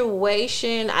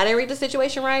situation, I didn't read the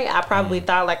situation right. I probably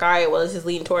thought, like, all right, well, this is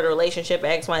leading toward a relationship,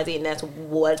 X, Y, Z, and that's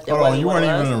what Hold on, you weren't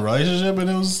even in a relationship and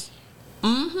it was.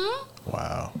 Mm-hmm.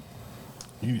 Wow.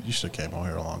 You should have came on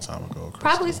here a long time ago. Crystal.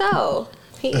 Probably so.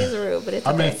 He is rude, but it's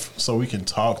I okay. mean, so we can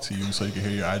talk to you, so you can hear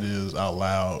your ideas out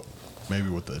loud, maybe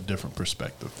with a different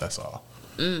perspective. That's all.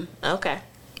 Okay.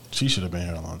 She should have been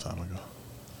here a long time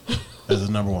ago. As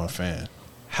a number one fan.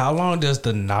 How long does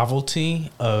the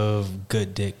novelty of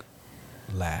good dick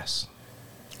last?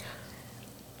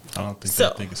 I don't think So-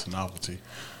 they think it's a novelty.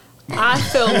 I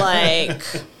feel like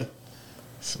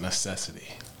It's a necessity.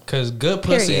 Because good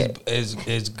pussy Period.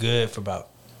 is good for about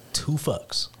 2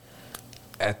 fucks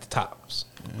at the tops.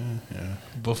 Yeah.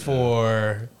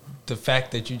 Before the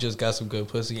fact that you just got some good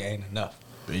pussy ain't enough.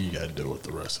 Then you got to deal with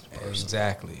the rest of the person.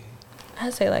 Exactly.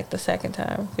 I'd say, like, the second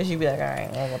time. Because you'd be like, all right,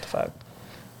 well, what the fuck?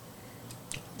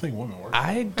 I think women work.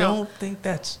 I don't think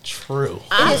that's true.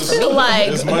 I feel like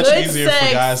It's much good easier for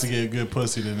sex. guys to get good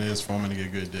pussy than it is for women to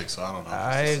get good dick. So I don't know.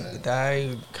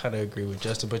 I kind of agree with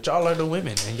Justin, but y'all are the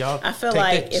women, and y'all. I feel take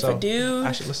like dick, if so a dude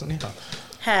I should listen to y'all.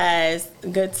 has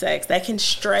good sex that can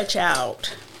stretch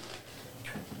out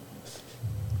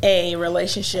a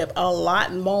relationship a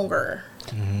lot longer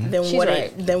than She's what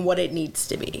right. what it needs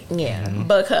to be. Yeah.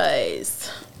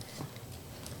 Because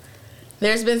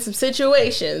there's been some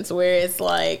situations where it's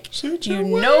like you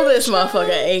know this motherfucker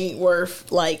ain't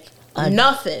worth like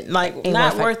nothing, like Ain't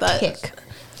not worth worth a a kick.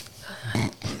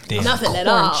 Damn. nothing at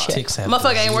Corn all. chip. Ticks have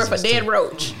Motherfucker ain't worth a diseases, dead too.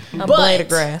 roach. A blade of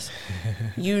grass.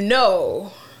 You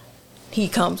know he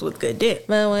comes with good dick.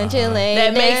 But when you lay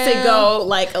That makes it down- go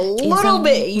like a little on-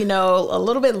 bit, you know, a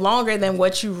little bit longer than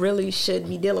what you really should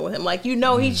be dealing with him. Like, you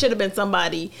know, he should have been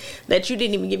somebody that you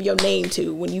didn't even give your name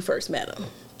to when you first met him.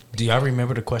 Do y'all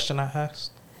remember the question I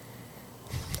asked?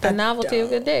 The novelty of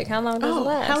good dick. How long does it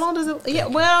last? How long does it? Yeah,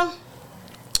 well,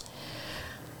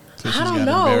 So I she's don't got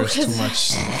know, embarrassed too 'cause-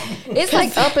 much. It's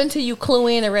like up until you clue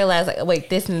in and realize, like, wait,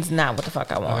 this is not what the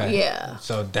fuck I want. Okay. yeah.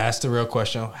 So that's the real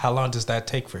question. How long does that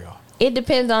take for y'all? It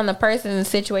depends on the person and the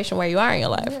situation where you are in your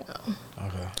life. Okay. I'll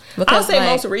Because, say like,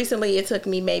 most recently it took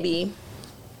me maybe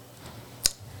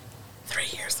 3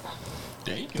 years.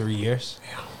 3 years.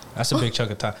 That's a big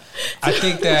chunk of time. I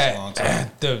think That's a long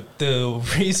time. that the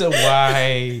reason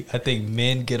why I think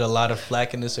men get a lot of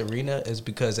flack in this arena is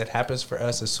because it happens for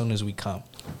us as soon as we come.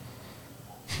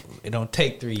 It don't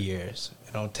take 3 years.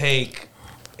 It don't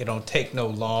take no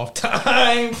long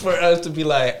time for us to be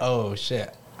like, oh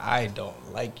shit, I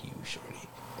don't like you, shorty.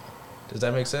 Does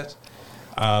that make sense?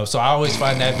 So I always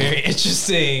find that very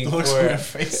interesting. Looks on your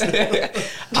face. I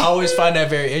always find that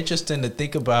very interesting to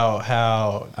think about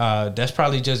how that's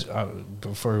probably just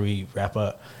before we wrap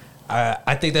up.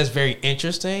 I think that's very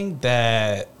interesting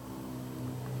that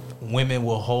women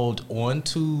will hold on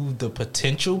to the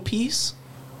potential piece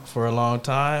for a long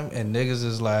time, and niggas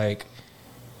is like,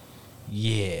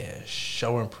 yeah,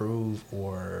 show and prove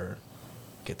or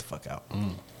get the fuck out.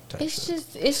 type It's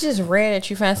shit. just rare that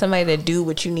you find somebody that do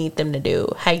what you need them to do,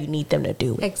 how you need them to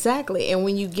do it. Exactly. And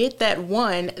when you get that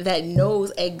one that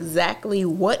knows exactly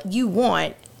what you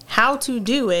want, how to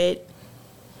do it,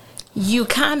 you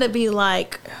kind of be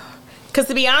like, because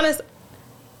to be honest,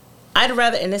 I'd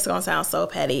rather, and this is gonna sound so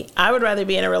petty, I would rather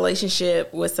be in a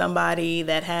relationship with somebody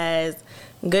that has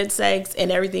good sex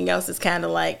and everything else is kind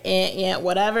of like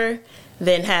whatever,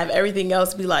 than have everything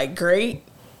else be like great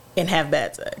and have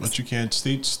bad sex. But you can't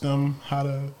teach them how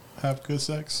to have good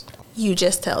sex? You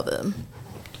just tell them.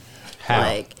 How?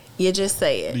 Like, you just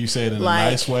say it. Do you say it in like,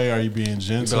 a nice way? Are you being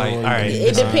gentle? Like, all right,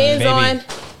 It depends on.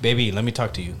 Baby, let me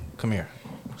talk to you. Come here.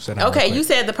 Sit down real Okay, quick. you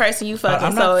said the person you fucking.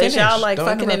 I'm So not is y'all finished. like Don't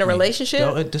fucking in a interrupt me.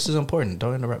 relationship? This is important.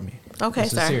 Don't interrupt me. Okay,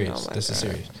 this sorry. is serious. Oh my This is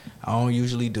God. serious. I don't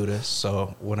usually do this,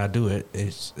 so when I do it,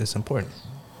 it's important.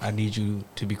 I need you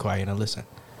to be quiet and listen.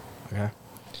 Okay.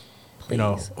 You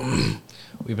know,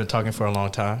 we've been talking for a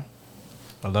long time.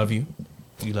 I love you.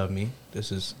 You love me.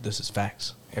 This is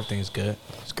facts. Everything's good.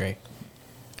 It's great.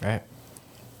 Right?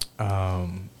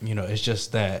 You know, it's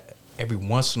just that every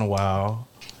once in a while,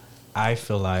 I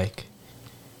feel like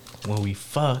when we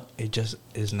fuck, it just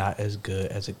is not as good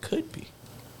as it could be.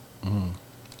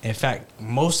 In fact,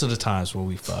 most of the times when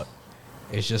we fuck,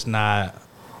 it's just not,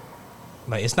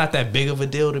 like, it's not that big of a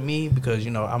deal to me because,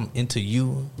 you know, I'm into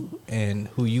you and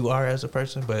who you are as a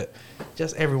person. But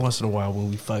just every once in a while when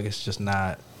we fuck, it's just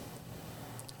not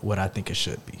what I think it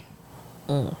should be.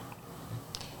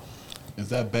 Is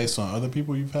that based on other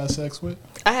people you've had sex with?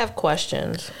 I have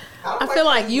questions. I feel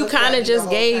like you kind of just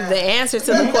gave the answer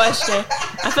to the question.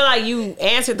 I feel like you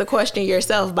answered the question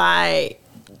yourself by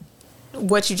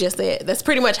what you just said. That's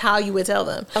pretty much how you would tell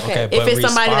them. Okay. If but it's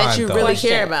somebody that you respond, really though.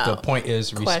 care The about. point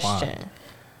is respond. Question.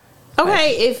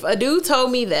 Okay, if a dude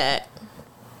told me that,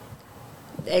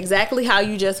 exactly how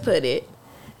you just put it,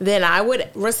 then I would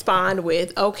respond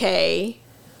with, okay,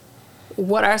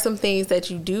 what are some things that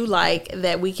you do like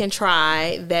that we can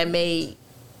try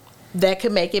that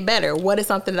could make it better? What is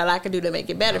something that I could do to make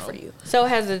it better for you? So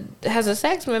has the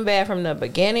sex been bad from the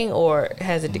beginning or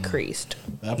has it decreased?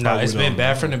 That No, probably it's been don't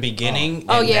bad know. from the beginning.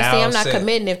 Oh and yeah, see, now I'm not since-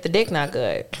 committing if the dick not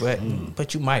good.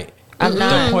 But you might. I'm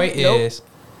not. The point Nope. is,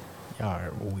 y'all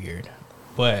are weird.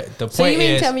 But the So you point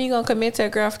mean is, tell me you gonna commit to a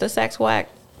girl for the sex whack?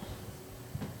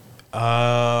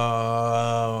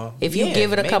 If you yeah,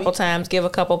 give it a maybe. couple times, give a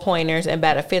couple pointers, and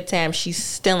by the fifth time she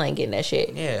still ain't getting that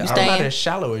shit. Yeah, you I'm not staying? as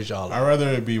shallow as y'all I'd are. rather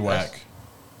it be whack.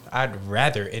 I'd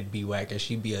rather it be whack and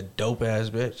she be a dope ass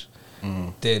bitch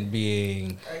than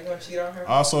being. Are you gonna cheat on her?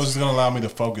 Also, it's going to allow me to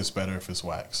focus better if it's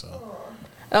whack. So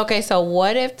Okay, so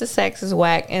what if the sex is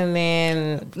whack and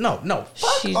then No,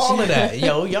 fuck She- all of that.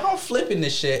 Yo, y'all flipping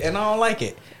this shit and I don't like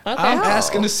it. Okay. I'm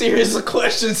asking a series of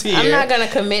questions here. I'm not gonna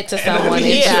commit to someone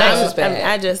if Yeah, sex is I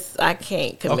bad? I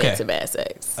can't commit Okay. to bad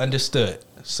sex. Understood.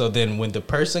 So then when the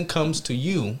person comes to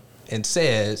you and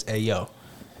says, hey, yo,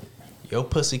 your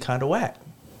pussy kind of whack.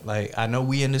 Like, I know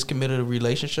we in this committed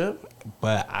relationship,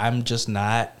 but I'm just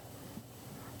not.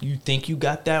 You think you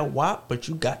got that wop, but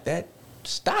you got that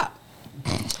stop.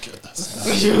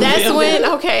 That's when,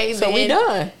 okay, So we then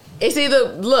done. it's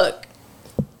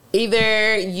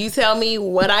either you tell me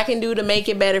what I can do to make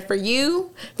it better for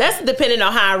you. That's depending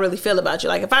on how I really feel about you.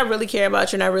 Like, if I really care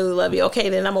about you and I really love you, okay,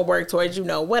 then I'm gonna work towards,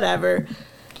 whatever,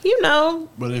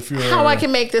 but if you're how I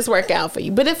can make this work out for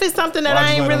you. But if it's something that why I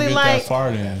just ain't let 'em really get like, that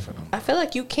far then? I feel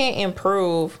like you can't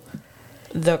improve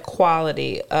the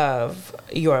quality of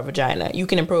your vagina. You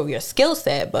can improve your skill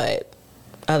set, but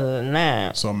other than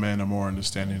that, So men are more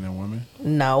understanding than women.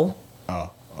 no.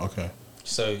 Oh, okay.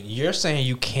 So you're saying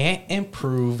you can't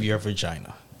improve your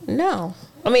vagina. No.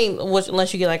 I mean,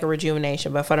 unless you get like a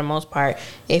rejuvenation, but for the most part,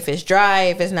 if it's dry,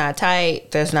 if it's not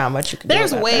tight, there's not much you can do.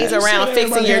 there's about ways that. around said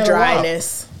fixing everybody your had a wop.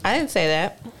 dryness. I didn't say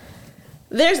that.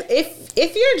 There's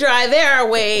if you're dry, there are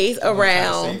ways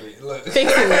around fixing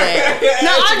that.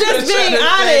 No, I'm just being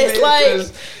honest.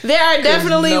 Like, there are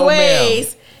definitely no,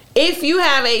 ways. If you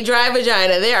have a dry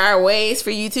vagina, there are ways for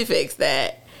you to fix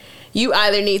that. You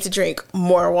either need to drink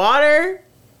more water.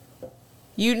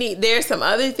 There's some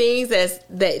other things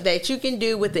that you can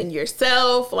do within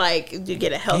yourself, like you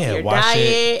get a healthier wash it,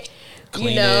 diet.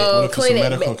 clean What if it's clean a it.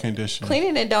 medical condition?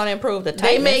 Cleaning it don't improve the They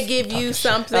tightness. may give you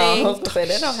something. Oh,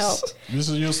 that don't help. Just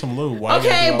use some lube. Why you gotta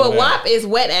Okay, do all but that? WAP is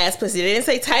wet ass pussy. They didn't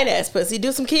say tight ass pussy.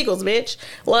 Do some Kegels, bitch.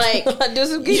 Like, Do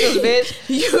some Kegels, bitch.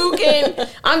 you can.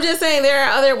 I'm just saying there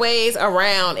are other ways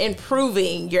around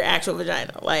improving your actual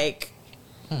vagina. Like,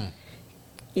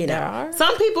 There are.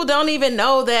 some people don't even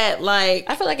know that. Like,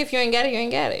 I feel like if you ain't got it, you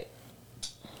ain't got it.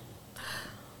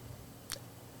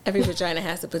 every vagina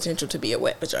has the potential to be a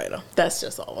wet vagina. That's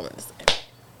just all I'm gonna say.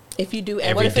 If you do,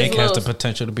 Every what if dick it's has the little?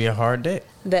 potential to be a hard dick.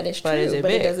 That is true, But is it but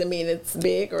big? it doesn't mean it's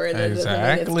big or it doesn't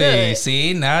Exactly. mean it's good.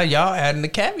 See, now y'all adding the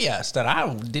caveats that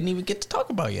I didn't even get to talk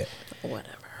about yet. Whatever.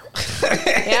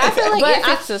 Yeah, I feel like But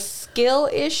if it's a skill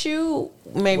issue,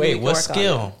 maybe we Wait, can what work on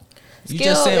skill? You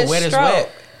Skill just said is wet is stroke.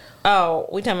 wet. Oh,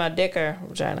 we talking about dick or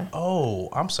vagina? Oh,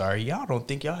 I'm sorry. Y'all don't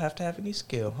think y'all have to have any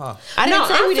skill, huh? I didn't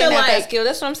say we didn't have that like- skill.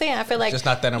 That's what I'm saying. I feel like Just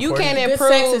not that you important? can Good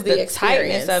sex is improve the the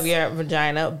experience. tightness of your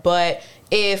vagina, but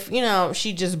if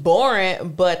she just boring,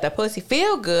 but the pussy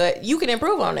feel good, you can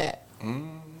improve on that.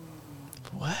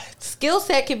 What? Skill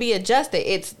set can be adjusted.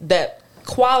 It's the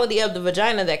quality of the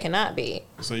vagina that cannot be.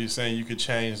 So you're saying you could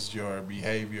change your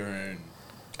behavior and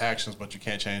actions, but you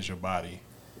can't change your body.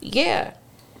 Yeah.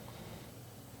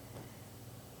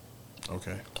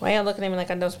 Okay. Why y'all looking at me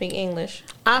like I don't speak English?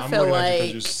 I I'm feel looking at you 'cause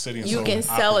like you're sitting you so can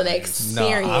sell an awkwardly.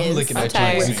 experience. No, I'm looking I'm at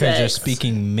tired. you with because you're sex.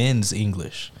 speaking men's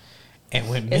English. And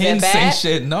when Is men it say bad?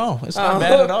 shit, no, it's not Oh.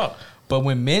 bad at all. But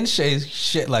when men say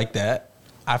shit like that,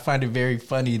 I find it very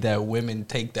funny that women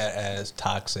take that as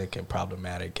toxic and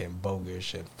problematic and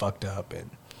bogus and fucked up and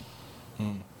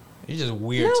it's just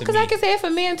weird No, to because me. I can say it for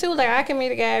men too. Like I can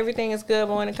meet a guy, everything is good,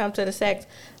 but when it comes to the sex,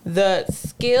 the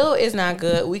skill is not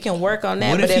good. We can work on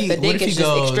that, but if the dick is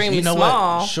just extremely you know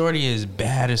small, what? Shorty is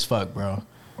bad as fuck, bro.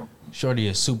 Shorty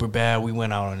is super bad. We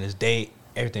went out on this date.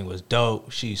 Everything was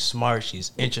dope. She's smart.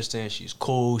 She's interesting. She's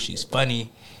cool. She's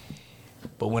funny.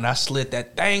 But when I slid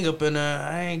that thing up in her,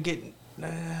 I ain't getting.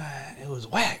 It was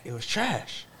whack. It was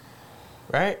trash.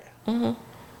 Right? Mm-hmm.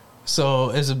 So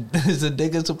is a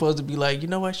nigga supposed to be like, you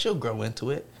know what? She'll grow into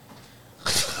it.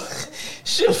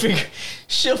 She'll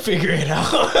figure it out.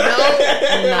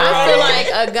 I feel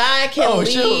like a guy can lead.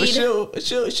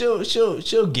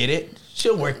 she'll get it.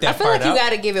 She'll work that I feel part like you out. got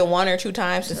to give it 1 or 2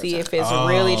 times to see if it's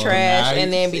really trash,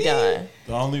 and then be done.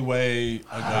 The only way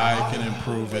a guy can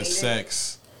improve his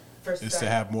sex is to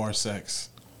have more sex.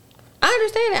 I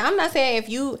understand that. I'm not saying if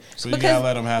you So you gotta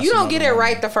let 'em have you some don't get it other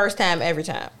right women. the first time every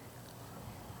time.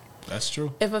 That's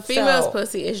true. If a female's So-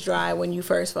 pussy is dry when you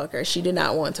first fuck her, she did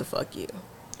not want to fuck you.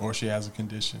 Or she has a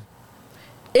condition.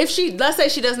 Let's say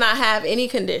she does not have any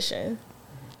condition,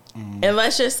 and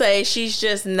let's just say she's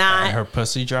just not. her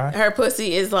pussy dry. Her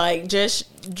pussy is like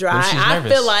just dry. What if she's I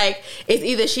nervous? feel like it's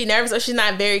either she nervous or she's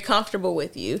not very comfortable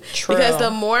with you. True. Because the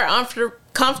more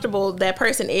comfortable that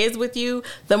person is with you,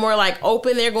 the more like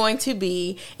open they're going to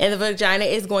be, and the vagina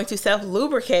is going to self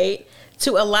lubricate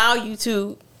to allow you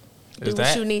to do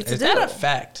what you need to is do. that a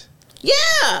fact?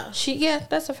 Yeah. Yeah,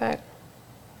 that's a fact.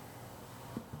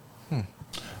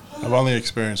 I've only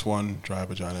experienced one dry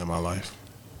vagina in my life.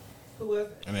 Who was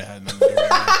it? And it had nothing to do with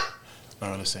me. I'm not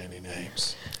going to say any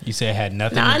names. You say it had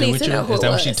nothing Nah, I to do need with to you? know who Is it that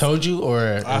what she was. told you,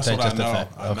 or is That's that what just I know. a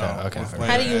fact? I Okay, know. okay. With okay.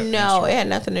 How do you know history. it had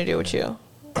nothing to do with you?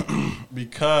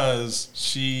 Because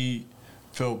she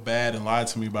felt bad and lied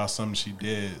to me about something she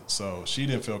did. So she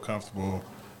didn't feel comfortable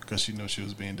because she knew she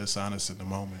was being dishonest in the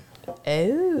moment.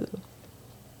 Oh.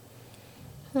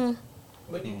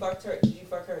 When you fucked her, did you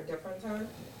fuck her a different time?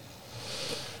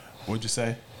 What'd you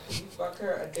say? Did you fuck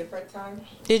her a different time?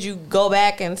 Did you go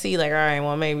back and see, like, all right,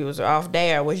 well, maybe it was an off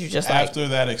day, or was you just like, After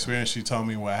that experience, she told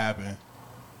me what happened.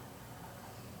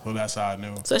 So that's how I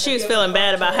knew. So she was feeling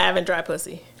bad about having dry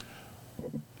pussy.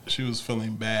 She was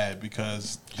feeling bad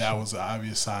because that was an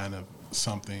obvious sign of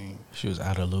something. She was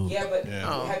out of lube. Yeah, but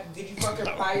Yeah. did you fuck her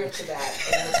prior to that?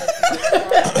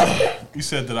 You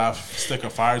said that I stick a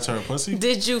fire to her pussy?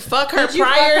 Did you fuck her Did you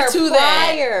prior fuck her to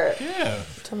that? prior? Yeah.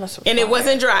 And it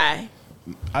wasn't dry?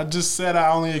 I just said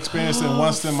I only experienced it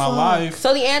once in my life.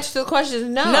 So the answer to the question is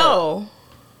no. No.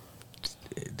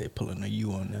 They pulling a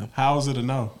U on them. How is it a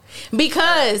no?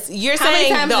 Because you're How many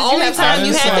saying times the did you only have time I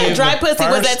you didn't had say that dry the pussy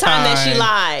was that first time that she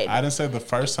lied. I didn't say the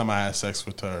first time I had sex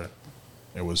with her,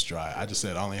 it was dry. I just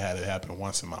said I only had it happen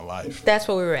once in my life. That's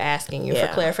what we were asking you Yeah.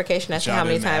 for clarification as to Y'all how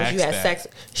many didn't times you ask had that. sex.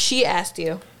 She asked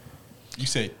you. You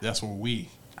said that's what we.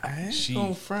 I ain't She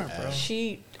going front, bro.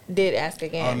 She did ask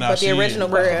again, Oh, no, but the she- original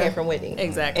question Bruh. came from Whitney.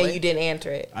 Exactly. And you didn't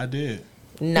answer it. I did.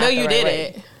 Not No, the you right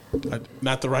way. didn't.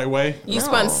 Not the right way. You No.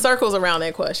 spun circles around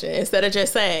that question instead of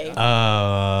just saying.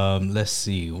 Let's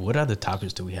see. What other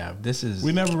topics do we have? This is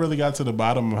We never really got to the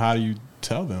bottom of how you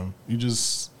tell them. You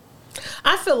just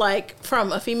I feel like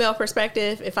from a female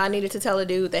perspective, if I needed to tell a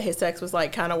dude that his sex was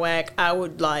like kind of whack, I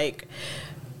would like,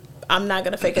 I'm not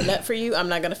going to fake a nut for you. I'm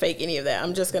not going to fake any of that.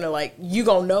 I'm just going to like, you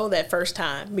going to know that first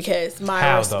time because my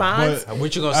How, though? response. But-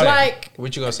 what you gonna say? Like-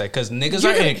 what you gonna say? Because niggas You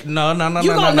are can- no. you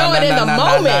gonna know it in the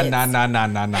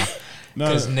moment. No.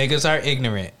 Because niggas are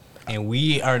ignorant, and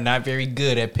we are not very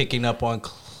good at picking up on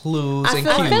clues and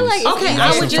I cues. feel like it's Okay, easier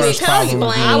I to would just just tell you.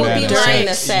 problem I would being be bad during like,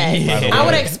 the sex. Yeah. I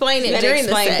would explain it Let her during the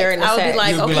explain sex. during the I would be sex.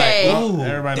 like, You'd be okay. ooh,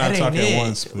 Everybody that not talking ain't at it.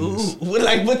 once, please. Ooh,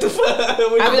 like what the fuck? I'd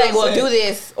be like, well, do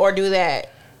this or do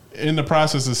that. in the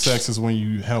process of sex is when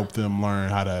you help them learn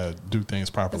how to do things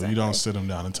properly. You don't sit them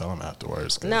down and tell them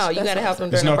afterwards. 'Cause No, you got to help them.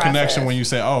 there's during no the connection process. when you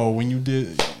say, "Oh, when you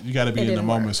did," you got to be in the didn't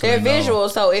moment. work. So They're they know. visual,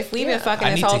 so if we've been fucking I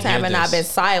this need whole to hear time and I've been this.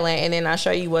 silent, and then I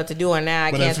show you what to do, and now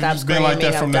I But can't if stop you've been screaming, like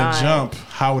that I'm from the dying. jump,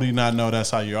 how would he not know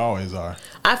that's how you always are?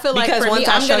 I feel like Because for once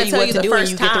me, I I'm show going to you tell what you to the do, and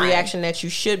first you get the time. reaction that you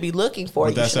should be looking for, But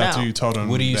you that's should after know. you told him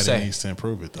What do you that say? he needs to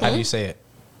improve it. Though. How do you say it?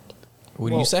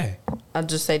 What do you say? I'll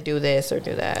just say do this or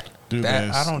do that. Do That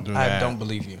this, I don't. do I that. don't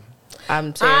believe you.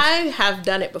 I'm serious. I have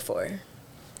done it before.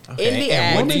 Okay. In the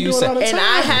and what act. do you Women do it all say? the And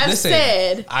I have Listen,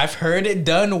 said, I've heard it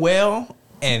done well,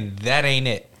 and that ain't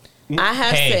it. I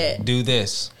have Hey, said, do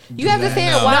this. You have to say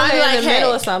it No. while No, they're like, in the hey,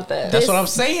 middle of something. That's what I'm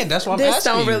saying. That's what I'm this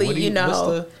asking don't you. really, What do you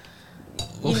know,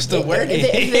 What's the wording?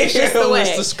 It's just the way.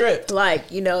 What's the script?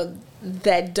 Like, you know,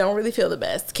 that don't really feel the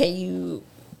best. Can you?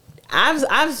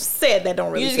 I've said that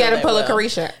don't really. You just feel gotta that pull a well.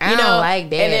 Carisha. I don't like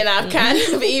that. And then I've kind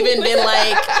of even been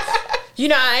like, you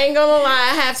know, I ain't gonna lie.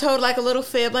 I have told like a little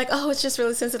fib, like, oh, it's just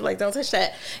really sensitive. Like, don't touch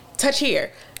that. Touch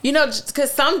here. You know,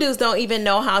 because some dudes don't even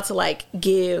know how to like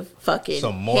give fucking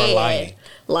Some more head. lying.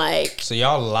 Like, So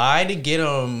y'all lie to get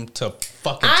them to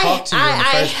fucking talk to you in the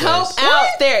I first help place. out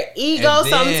their ego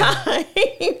And then-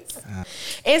 sometimes.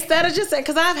 Instead of just saying,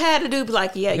 because I've had to do be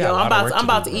like, yeah, You got yo, a lot of work I'm to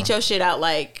about do, to eat bro. your shit out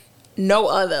like no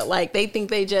other. Like they think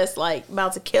they just like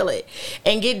about to kill it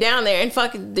and get down there and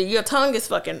fucking your tongue is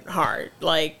fucking hard.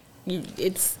 Like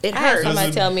it I had hurts. somebody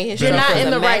Does it- tell me his You're You're stroke not was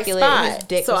in the right immaculate and his spot,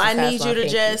 dick so was I the size need of you my to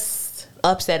pinky. just.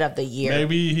 upset of the year.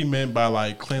 Maybe he meant by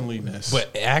like cleanliness.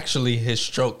 But actually, his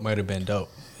stroke might have been dope.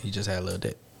 He just had a little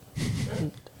dick.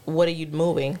 What are you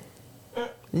moving? the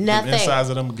Nothing. insides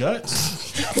of them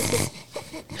guts.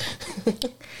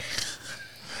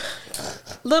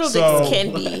 Little So- dicks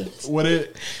can be. Would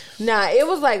it? Nah, it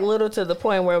was like little to the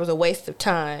point where it was a waste of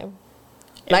time.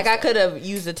 Like I could have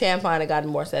used a tampon and gotten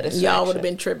more satisfaction. Y'all would have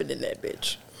been tripping in that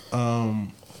bitch.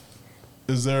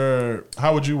 Is there?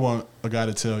 How would you want a guy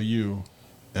to tell you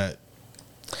that?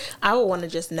 I would want to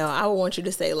just know. I would want you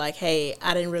to say like, "Hey,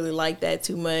 I didn't really like that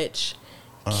too much.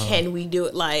 Can we do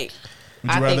it?" Like,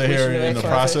 Would I you think rather we hear should it do in the it.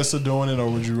 process of doing it, or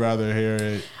would you rather hear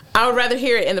it I would rather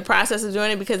hear it in the process of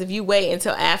doing it because if you wait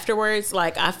until afterwards,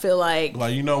 like I feel like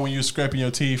like when you scraping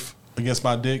your teeth against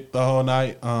my dick the whole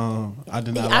night? I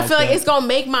did not. I feel like that. it's gonna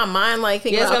make my mind like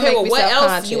think Yeah, it's about, gonna okay, make well, me what else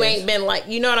self-conscious. you ain't been like,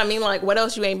 you know what I mean? Like what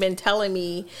else you ain't been telling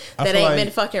me I that feel ain't like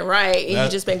been fucking right, and you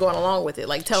that- just been going along with it.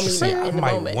 Like tell me I in the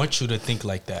might moment. want you to think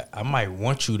like that. I might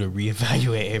want you to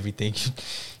reevaluate everything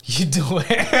you doing,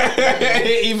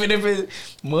 even if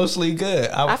it's mostly good.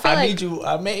 I feel like need you.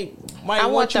 might I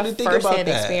want want you the to think about first-hand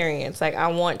that. experience. Like I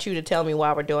want you to tell me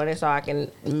why we're doing it so I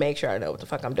can make sure I know what the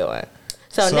fuck I'm doing.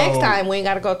 So, So- next time we ain't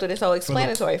got to go through this whole For the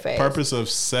explanatory phase. Purpose of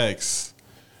sex.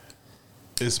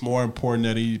 It's more important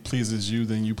that he pleases you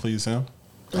than you please him.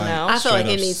 No. I feel straight like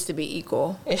it up, needs to be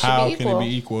equal It should How be can equal. it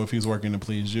be equal if he's working to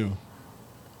please you?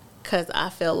 because I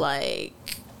feel like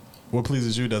What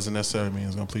pleases you doesn't necessarily mean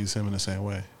it's gonna please him in the same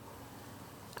way.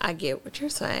 I get what you're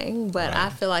saying, but Right. I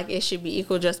feel like it should be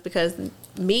equal just because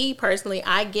me personally,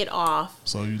 I get off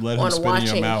So you let him on spit in your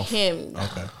watching mouth. him.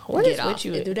 Okay. What get is off. with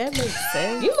you? Do that make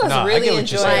sense? You must Nah, I really get what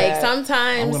enjoy you're saying. Like that.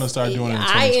 sometimes I'm gonna start doing it in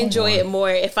I enjoy 2021. it more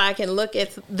if I can look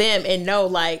at them and know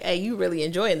like, hey, you really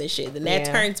enjoying this shit. Then that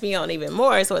Yeah. turns me on even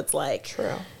more. So it's like, True.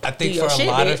 I think Do for your a shit,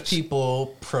 lot of bitch.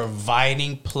 people,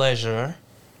 providing pleasure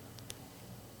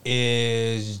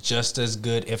is just as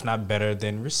good, if not better,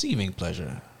 than receiving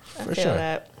pleasure. I For feel sure.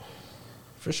 that.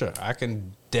 For sure. I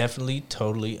can definitely,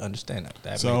 totally understand that.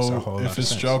 That makes a whole So lot if of his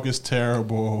sense. stroke is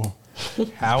terrible,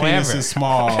 penis However, is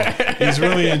small, he's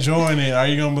really enjoying it. Are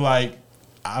you gonna be like,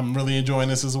 I'm really enjoying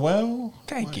this as well?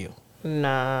 thank you.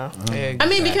 Nah. I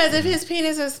mean, because if his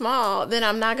penis is small, then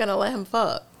I'm not gonna let him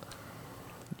fuck.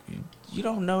 You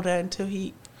don't know that until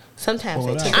he... Sometimes Pull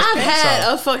they it trick. out. I've pants had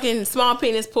off. a fucking small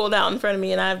penis pulled out in front of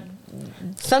me, and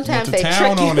Sometimes Went to they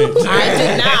town trick on you. it.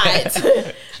 I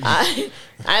did not.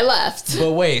 I left.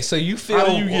 But wait, so you feel... How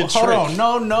do you get hold tricked?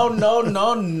 on.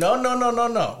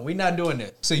 No. We're not doing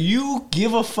it. So you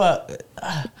give a fuck...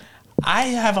 I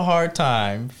have a hard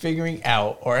time figuring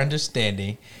out or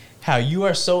understanding how you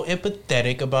are so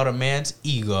empathetic about a man's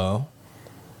ego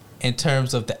in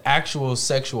terms of the actual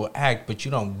sexual act, but you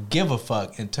don't give a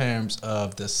fuck in terms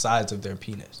of the size of their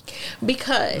penis.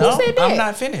 Because No, said that? I'm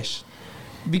not finished.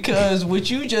 Because what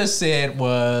you just said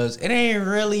was, it ain't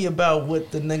really about what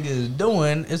the nigga is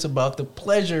doing. It's about the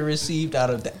pleasure received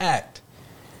out of the act.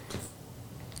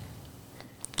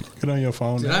 Get on your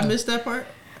phone. Did now. I miss that part?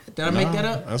 Did I make that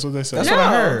up? That's what they said. That's what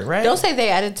I heard, right? Don't say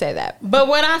they. I didn't say that. But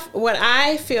what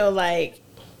I feel like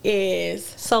is,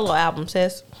 Solo album,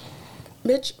 sis.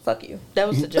 bitch, fuck you. That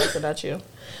was the joke, not you.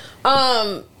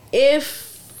 if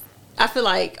I feel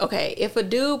like, okay, if a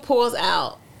dude pulls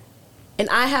out, and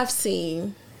I have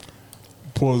seen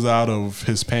Pulls out of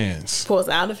his pants.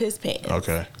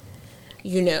 Okay.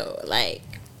 You know, like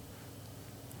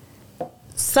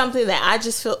something that I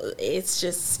just feel it's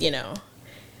just, you know,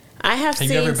 I have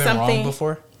seen you ever been something. wrong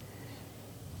before?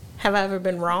 Have I ever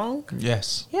been wrong?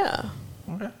 Yes. Yeah.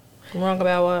 Okay. Wrong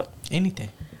about what? Anything.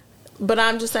 But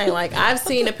I'm just saying, like, I've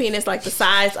seen a penis like the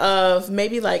size of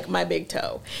maybe like my big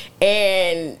toe,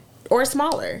 or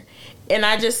smaller, and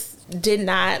I just did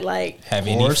not like have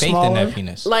any Or faith in smaller? that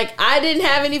penis. like I didn't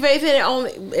have any faith in it.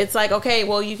 Only it's like, okay,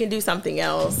 well, you can do something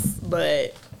else,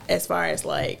 but as far as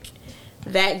like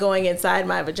that going inside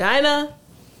my vagina,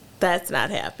 that's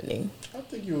not happening. I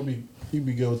think you'd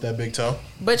be good with that big toe.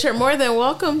 But you're more than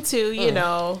welcome to, you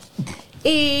know,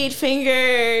 eat,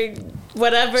 finger,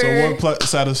 whatever. So what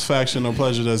satisfaction or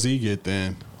pleasure does he get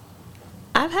then?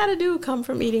 I've had a dude come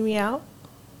from eating me out.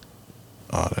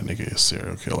 Oh, that nigga is a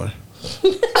serial killer.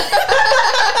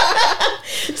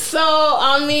 So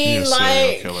I He mean, a serial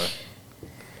like, killer.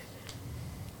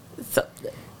 so,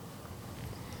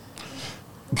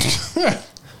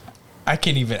 I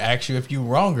can't even ask you if you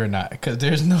wrong or not because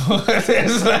there's no.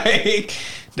 There's like.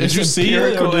 There's you see it, or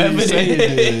empirical did you say you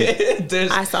evidence.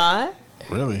 There's- I saw it.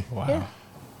 Really? wow. Yeah.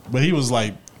 But he was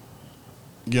like,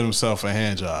 get himself a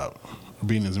hand job,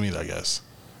 beating his meat, I guess.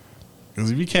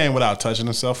 Because if he came without touching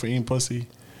himself for eating pussy,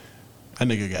 that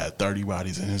nigga got 30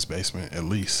 bodies in his basement, at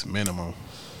least, minimum.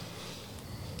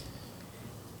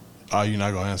 Oh, you're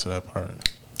not going to answer that part?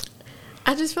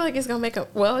 I just feel like it's gonna make a.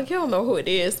 Well, you don't know who it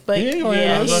is, but He ain't gonna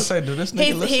yeah, I was answer. about to say, do this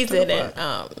nigga listen he's to in the it.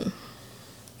 pod?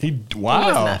 He He was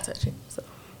wow, not touching. So.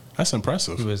 that's He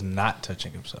impressive. was not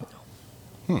touching himself.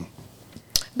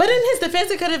 But in his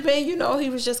defense, it could have been, you know, he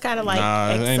was just kind of like.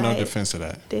 Nah, there ain't no excited. defense to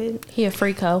that. He a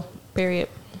freako. Period.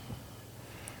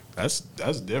 That's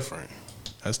different.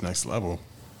 That's next level.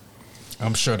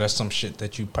 I'm sure that's some shit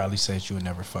that you probably said you would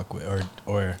never fuck with,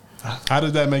 or How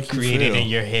did that make you created feel? in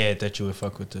your head that you would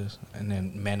fuck with this, and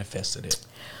then manifested it.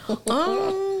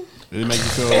 Did it make you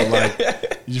feel like?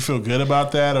 Did you feel good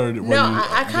about that, or were No, you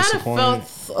I kind of disappointed?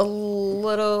 felt a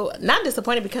little not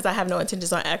disappointed because I have no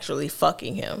intentions on actually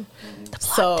fucking him.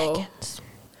 So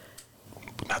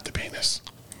Not the penis.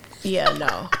 yeah,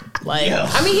 no, like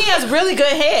I mean, he has really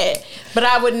good head, but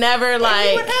I would never You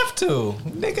like. would have to,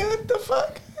 nigga. What the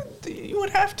fuck? You would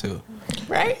have to,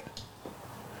 right?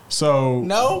 So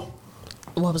No.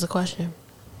 What was the question?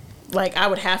 Like I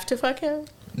would have to fuck him.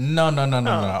 No.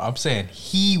 I'm saying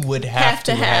he would have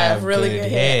to have really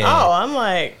good head. Oh, I'm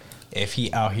like. if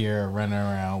he out here running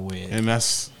around with. and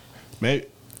that's man.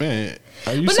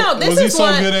 Are you But so, no, this was he is so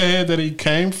what- good at it that he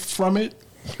came from it?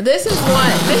 This is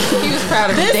one. He was proud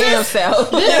of his This damn is-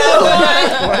 self.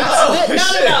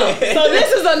 No. So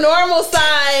this is a normal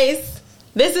size.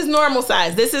 This is normal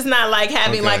size. This is not like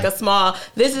having Okay. like a small.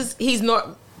 He's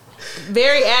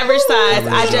very average size.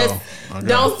 I Average just Joe. Okay.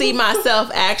 don't see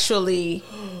myself actually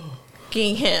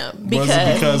getting him Was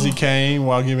it because he came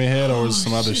while giving head, or was it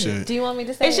some other shit? Do you want me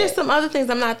to say it's just it? some other things.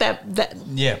 I'm not that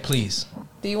Yeah, please,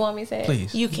 Do you want me to say it?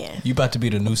 please. you can. You about to be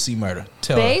the new C Murder.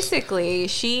 Tell us. Basically,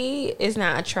 she is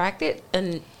not attracted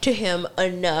to him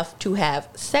enough to have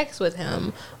sex with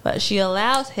him, but she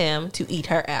allows him to eat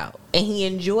her out. And he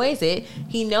enjoys it.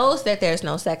 He knows that there's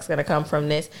no sex going to come from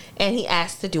this, and he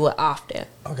asks to do it often.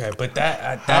 Okay, but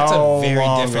that's How a very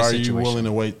long different are situation. you willing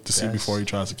to wait to see That's- before he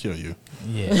tries to kill you?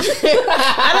 Yeah,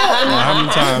 How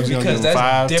many times you gonna because give him? that's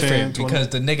 5, different. 10, 20? Because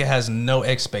the nigga has no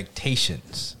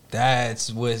expectations.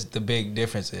 That's what the big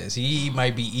difference is. He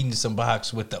might be eating some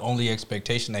box with the only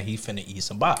expectation that he finna eat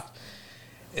some box.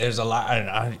 There's a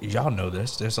lot. Y'all know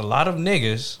this. There's a lot of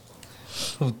niggas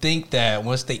who think that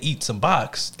once they eat some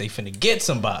box, they finna get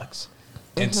some box,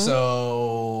 and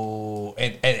so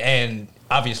and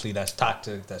obviously that's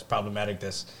toxic. That's problematic.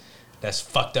 That's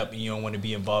fucked up. And you don't want to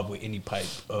be involved with any type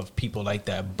of people like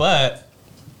that. But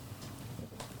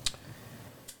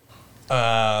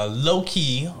low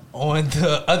key on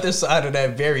the other side of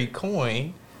that very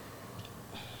coin,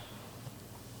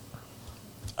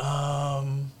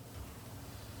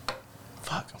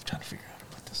 fuck, I'm trying to figure out how to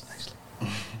put this nicely.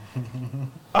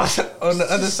 On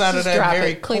the other side of Just that drop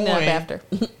very it. Clean coin, it up after.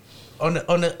 on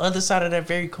the other side of that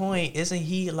very coin, isn't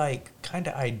he like kind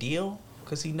of ideal?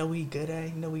 Cause he know he good at it.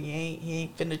 He know he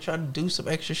ain't finna try to do some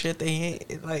extra shit that he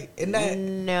ain't like. In that,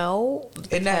 No,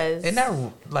 in that, because in that,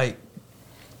 like,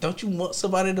 don't you want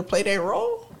somebody to play that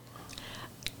role?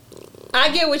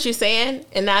 I get what you're saying,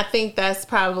 and I think that's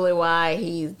probably why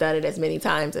he's done it as many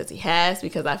times as he has,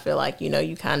 because I feel like, you know,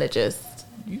 you kind of just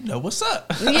you know what's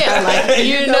up. Yeah, like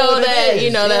you know what it that is.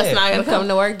 you know that's Yeah. not gonna come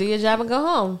to work, do your job, and go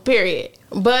home. Period.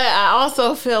 But I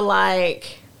also feel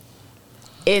like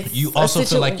it's You a also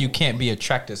feel like you can't be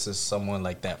attracted to someone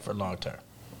like that for long term.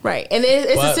 right, and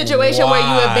it's But a situation where you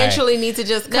why? eventually need to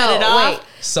just cut it off. wait.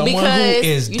 Someone who Because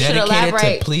is you should dedicated to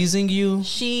elaborate. pleasing you,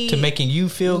 She- to making you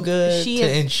feel good, she to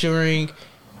is- ensuring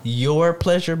your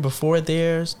pleasure before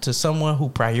theirs, to someone who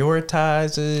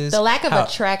prioritizes The lack of how,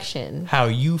 attraction. how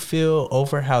you feel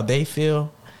over how they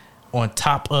feel, on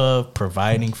top of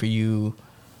providing for you,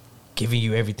 giving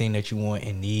you everything that you want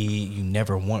and need, you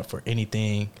never want for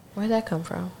anything. Where'd that come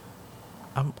from?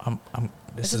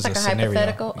 This Is is this like a a scenario.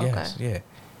 hypothetical? Yes, Okay. yeah.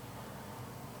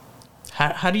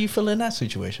 How do you feel in that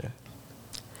situation?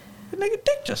 The nigga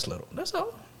dick just little. That's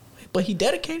all. But he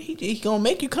dedicated. He gonna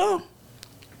make you come.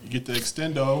 You get the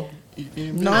extendo.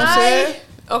 Know what I'm saying?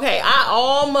 Okay, I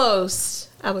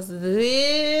was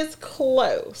this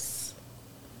close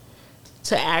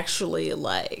to actually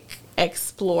like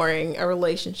exploring a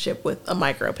relationship with a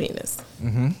micro penis.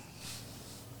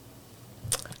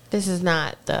 This is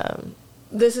not the.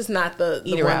 This is not the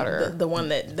Eater one, outer. the one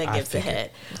that I gives the figured.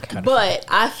 head. Kinda But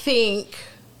I think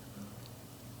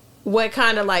what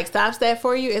kind of like stops that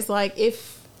for you is like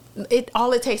if it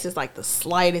all it takes is like the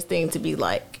slightest thing to be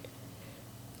like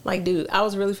dude, I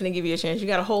was really finna give you a chance. You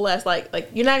got a whole ass like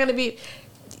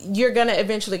you're gonna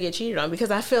eventually get cheated on,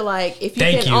 because I feel like if you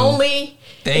Thank can you. only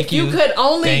Thank if you you. could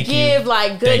only Thank you. give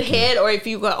like good Thank you. head, or if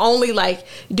you could only like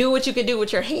do what you could do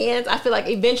with your hands, I feel like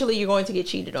eventually you're going to get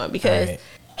cheated on, because Alright.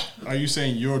 Are you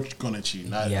saying you're gonna cheat?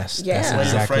 Not Yes, Yeah. that's The way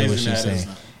you're exactly what phrasing she's that is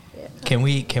saying.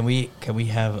 Can we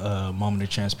have a moment of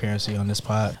transparency on this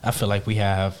pod? I feel like we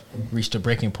have reached a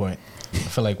breaking point. I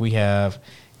feel like we have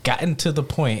gotten to the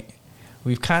point.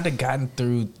 We've kind of gotten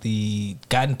to the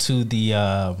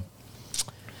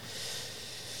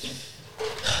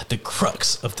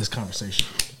crux of this conversation.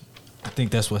 I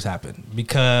think that's what's happened,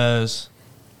 because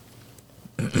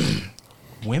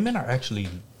women are actually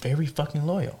very fucking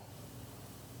loyal.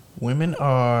 Women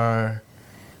are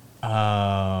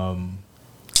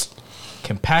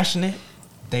compassionate.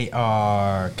 They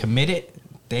are committed.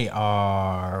 They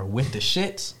are with the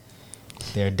shits.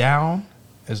 They're down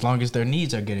as long as their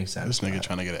needs are getting This satisfied. nigga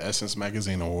trying to get an Essence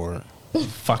Magazine award.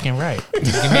 Fucking right. Give me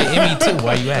an Emmy too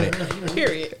while you at it.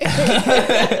 period.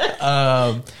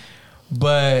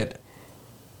 But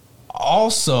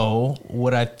also,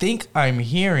 what I think I'm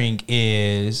hearing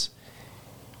is,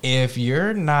 if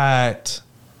you're not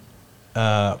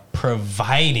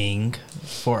providing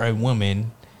for a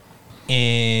woman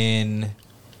in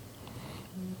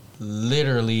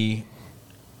literally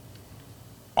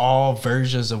all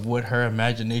versions of what her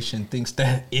imagination thinks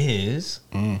that is,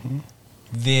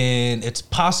 then it's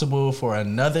possible for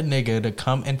another nigga to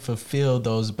come and fulfill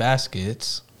those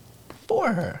baskets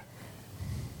for her.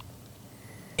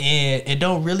 And it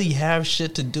don't really have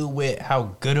shit to do with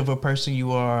how good of a person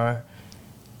you are,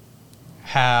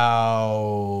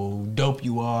 how dope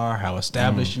you are, how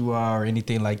established you are, or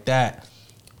anything like that.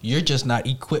 You're just not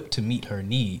equipped to meet her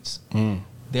needs.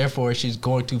 Therefore, she's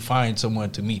going to find someone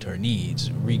to meet her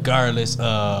needs, regardless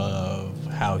of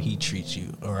how he treats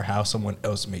you or how someone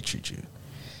else may treat you.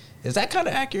 Is that kind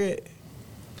of accurate?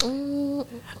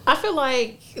 I feel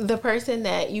like the person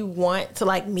that you want to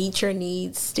like meet your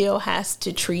needs still has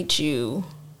to treat you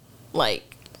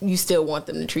like you still want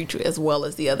them to treat you as well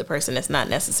as the other person that's not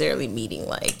necessarily meeting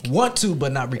like Want to,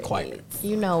 but not required.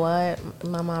 You know what?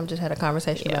 My mom just had a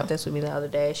conversation Yeah. about this with me the other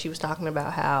day. She was talking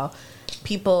about how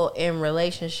people in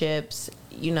relationships,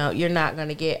 you know, you're not going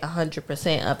to get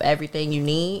 100% of everything you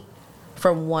need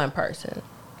from one person.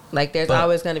 Like, there's But-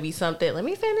 always going to be something. Let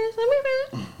me finish.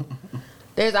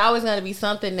 There's always going to be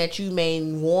something that you may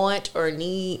want or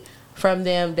need from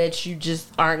them that you just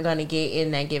aren't going to get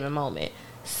in that given moment.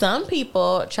 Some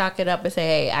people chalk it up and say,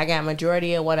 hey, I got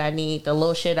majority of what I need. The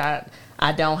little shit I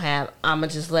don't have, I'm going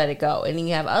to just let it go. And then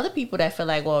you have other people that feel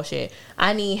like, well, shit,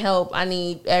 I need help. I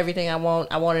need everything I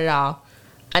want. I want it all.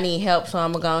 I need help, so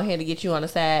I'm going to go ahead and get you on the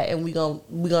side, and we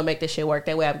gonna make this shit work.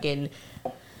 That way I'm getting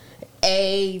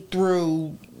A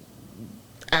through,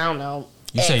 I don't know.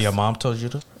 You say X. your mom told you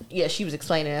to? Yeah, she was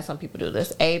explaining that some people do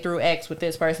this. A through X with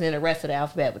this person and the rest of the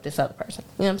alphabet with this other person.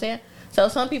 You know what I'm saying? So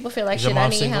some people feel like, Is your shit, I mom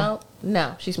need single? help.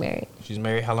 No, she's married. She's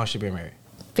married. How long she been married?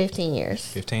 15 years.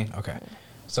 15? Okay.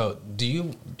 So do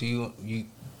you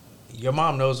your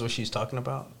mom knows what she's talking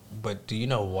about, but do you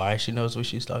know why she knows what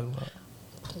she's talking about?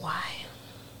 Why?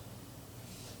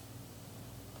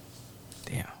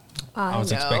 Damn. I I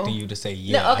was know. expecting you to say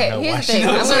yeah. No, okay, I know here's why the she thing.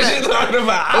 knows I'm what gonna- she's talking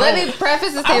about. Let me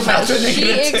preface this I'm statement. about to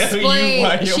She tell you why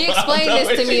your explained mom this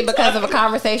knows to me what because of a she's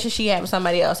conversation she had with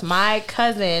somebody else. My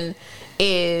cousin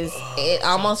is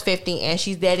almost 50 and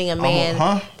she's dating a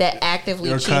man that actively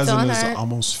Your cheats cousin on is her.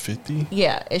 almost 50?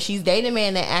 Yeah, and she's dating a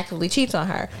man that actively cheats on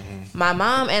her. My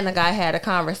mom and the guy had a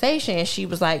conversation and she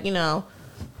was like, you know,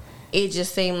 it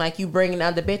just seemed like you bringing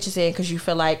other bitches in because you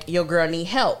feel like your girl need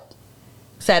help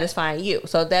satisfying you.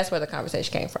 So that's where the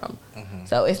conversation came from.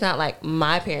 So it's not like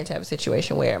my parents have a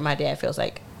situation where my dad feels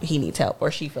like he needs help or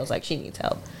she feels like she needs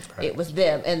help. Right. It was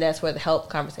them, and that's where the help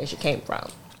conversation came from.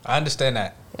 I understand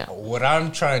that. Yeah. What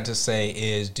I'm trying to say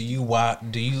is, do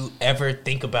you ever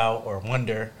think about or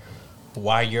wonder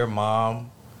why your mom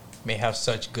may have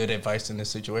such good advice in this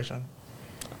situation?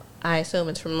 I assume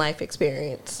it's from life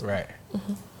experience. Right.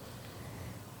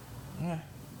 Yeah.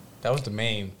 That was the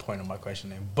main point of my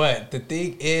question. But the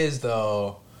thing is,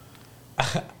 though,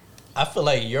 I feel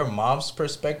like your mom's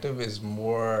perspective is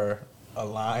more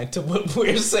aligned to what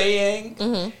we're saying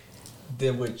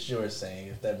than what you're saying,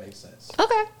 if that makes sense.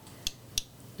 Okay.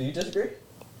 Do you disagree?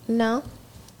 No.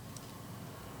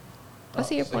 I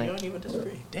see your so point. You don't even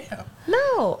disagree. Damn.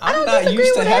 No, I I'm don't not disagree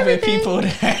used to with having everything. people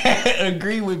that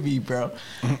agree with me, bro.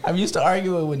 I'm used to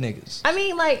arguing with niggas. I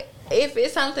mean, like, if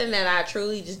it's something that I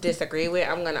truly just disagree with,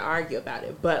 I'm gonna argue about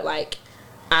it. But like,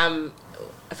 I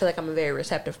feel like I'm a very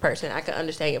receptive person. I can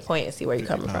understand your point and see where you're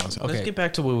coming from. Okay. Let's get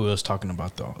back to what we was talking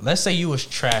about, though. Let's say you was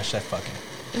trash at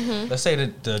fucking. Let's say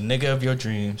the nigga of your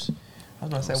dreams. I was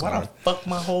about to say, why the fuck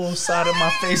my whole side of my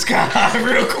face got hot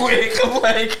real quick? I'm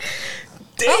like,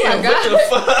 damn, what the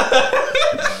fuck?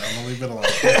 I'm going to leave it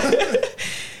alone.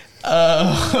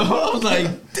 I was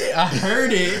like, damn, I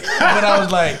heard it, but I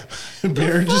was like,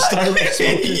 Barry just started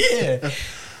smoking.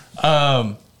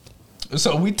 yeah.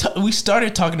 So we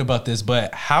started talking about this,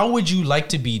 but how would you like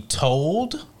to be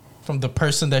told from the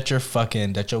person that you're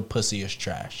fucking that your pussy is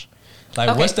trash? Like,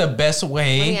 Okay. what's the best Let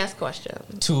way me ask a question.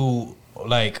 to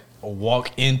like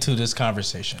walk into this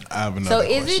conversation? I have So another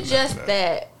is question it just after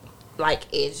that, like,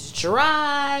 it's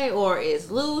dry or it's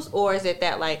loose, or is it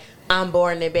that, like, I'm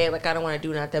bored in bed, like, I don't want to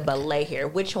do nothing but lay here?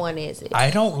 Which one is it? I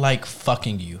don't like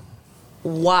fucking you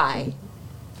Why?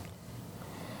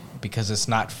 because it's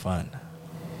not fun.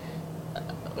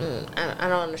 I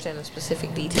don't understand the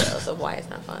specific details of why it's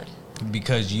not fun.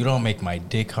 Because you don't make my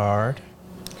dick hard.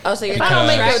 Oh, so you're If I not don't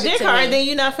make your attracted dick to hard, me. then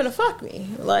you're not finna fuck me.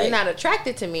 Like, You're not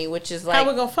attracted to me, which is like, how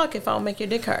we gonna fuck if I don't make your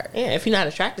dick hard? yeah, if you're not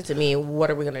attracted to me, what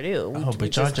are we gonna do? Oh,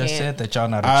 but y'all just can't- said that y'all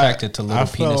not I- attracted to little I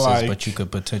feel penises, like- but you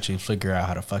could potentially figure out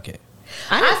how to fuck it.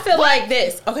 I feel like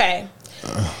this. Okay.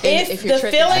 If you're the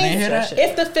tricking- I didn't hear that.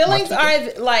 if the feelings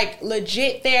are like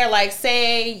legit there, like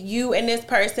say you and this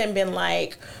person been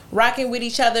like rocking with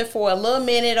each other for a little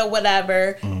minute or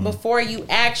whatever before you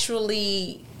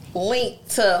actually link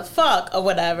to fuck or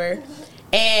whatever,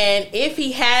 and if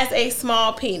he has a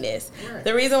small penis,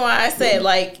 the reason why I said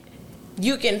like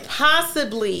you can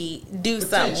possibly do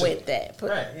something with that,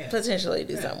 potentially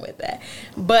do something with that,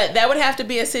 but that would have to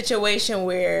be a situation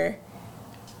where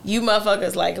you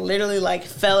motherfuckers like literally like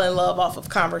fell in love off of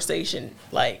conversation,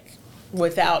 like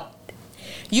without,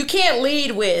 you can't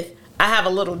lead with I have a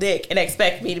little dick and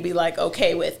expect me to be like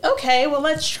okay with, okay, well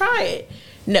let's try it.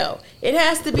 No, it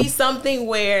has to be something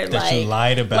where That like you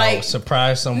lied about, like,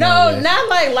 surprise someone no, with. not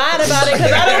like lied about it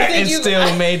because I don't think And you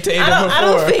still maintained it I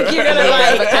don't before. think you're gonna Yeah,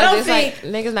 like. because I don't it's think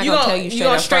like, niggas not you gonna tell you you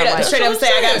gonna straight up, straight like, up say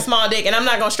I got a small dick, and I'm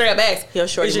not gonna straight up ask. Yo,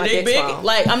 shorty, is your my dick dick's big? small.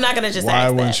 Like I'm not gonna just Why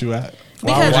ask wouldn't that. you ask?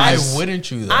 Because Why just-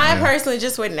 wouldn't you though? I personally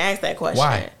just wouldn't ask that question.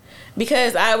 Why?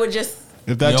 Because I would just.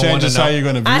 If that You don't changes wanna how know.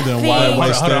 you're going to I view them, think- why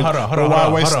Hold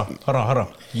on, waste it? Hold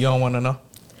on. You don't want to know?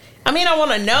 I mean, I want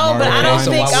to know, but Mario I don't Bros.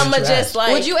 think So why I'm wouldn't gonna you just ask?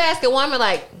 like. Would you ask a woman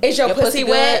like, Is your pussy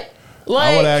wet? I would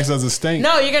Like, ask does it stink?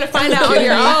 no, you're gonna find out on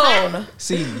your own.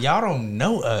 See, y'all don't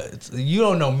know you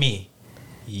don't know me.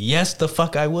 Yes, the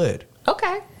fuck I would.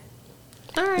 Okay,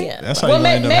 all right. Yeah. That's how you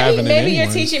end up having it maybe you're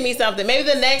anyways. teaching me something. Maybe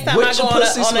the next time What's I go your on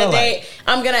pussy a smell like? date,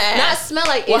 I'm gonna Not ask. smell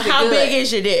like. Well, is it how good? big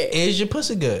is your dick? Is your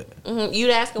pussy good?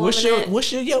 You'd ask a woman that.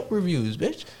 What's your Yelp reviews,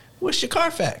 bitch? What's your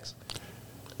Carfax?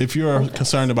 If you're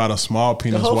concerned about a small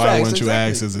penis, whole why facts, wouldn't you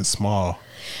exactly. ask is it small?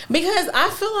 Because I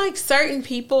feel like certain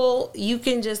people, you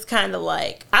can just kind of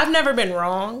like, I've never been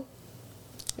wrong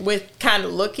with kind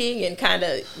of looking and kind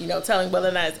of, telling whether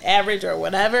or not it's average or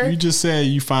whatever. You just said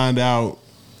you find out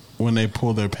when they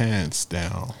pull their pants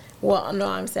down. Well, no,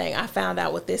 I'm saying I found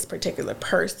out with this particular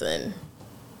person.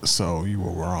 So you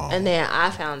were wrong. And then I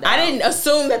found out. I didn't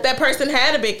assume that person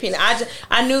had a big penis.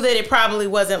 I knew that it probably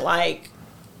wasn't like,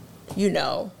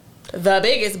 the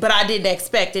biggest, but I didn't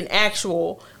expect an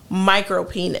actual micro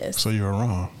penis. So you were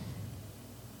wrong.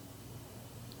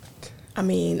 I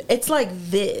mean, it's like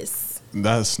this.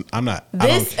 I'm not. This I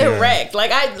don't care. erect.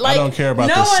 I don't care about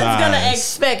no the one's gonna size.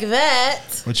 expect that.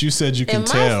 But you said you can In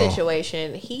tell. my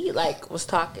situation, he like was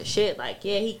talking shit. Like,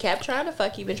 yeah, he kept trying to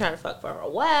fuck. He been trying to fuck for a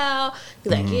while.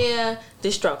 He's like, yeah,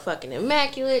 this stroke fucking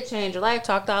immaculate, change your life,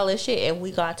 talked all this shit, and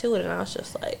we got to it, and I was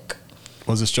just like,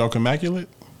 Was the stroke immaculate?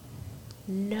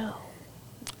 no,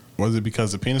 Was it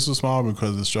because the penis was small or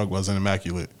because the stroke wasn't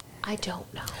immaculate? I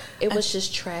don't know. It was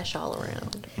just trash all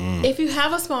around. If you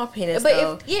have a small penis, But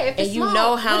though, if and it's you small,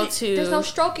 know how but to, there's no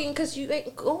stroking because you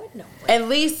ain't going nowhere. at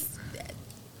least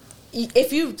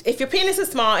if your penis is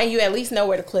small and you at least know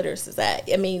where the clitoris is at.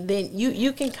 I mean, then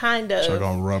you can kind So of.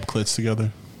 gonna rub clits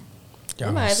together?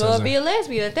 You might as well be a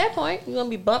lesbian at that point. You're gonna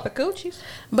be bumping coochies.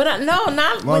 But no,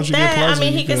 not long with as you get that. I pleasure,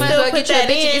 mean, you he can can- still Might as well put get you a that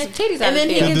bitch and in, get some titties out and then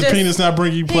of he there. can Did the just penis not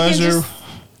bring you he can pleasure? just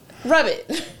rub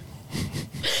it.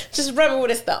 Just rub it with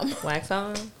his thumb. Wax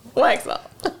on? Wax off.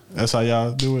 That's how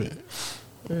y'all do it.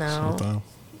 No. Sometimes.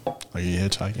 Like you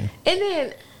hitchhiking. And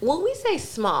then when we say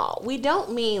small, we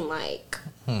don't mean like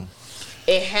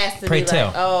it has to Pray be tell.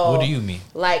 like, oh, What do you mean?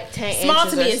 like 10 Small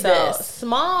inches to me or is so. this.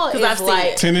 Small is 'Cause I've seen like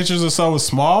it. 10 inches or so is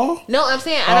small? no, I'm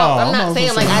saying I don't. I'm I'm not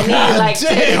saying like almost I need like.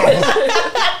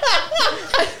 Damn.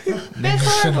 That's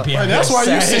horrible. Be Like, that's why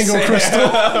you single, Crystal.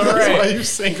 That's why you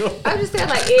single. I'm just saying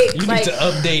like it. You like need to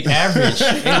update average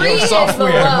in 3 your inches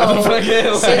software, below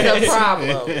motherfucker. is a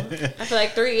problem. I feel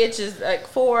like 3 inches, like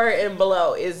 4 and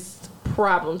below, is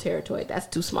problem territory. That's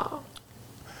too small.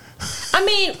 I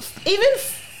mean, even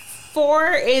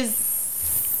 4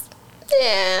 is,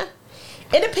 yeah.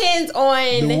 It depends Do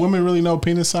on. women really know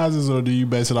penis sizes, or do you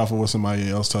base it off of what somebody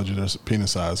else told you their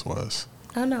penis size was?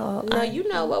 I know. No, you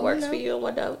know what works for you and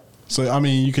what don't. So, I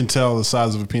mean, you can tell the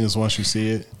size of a penis once you see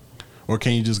it? Or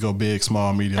can you just go big,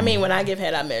 small, medium? I mean, when I give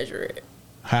head, I measure it.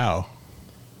 How?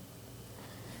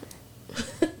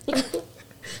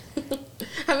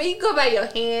 I mean, you go by your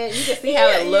hand. You can see how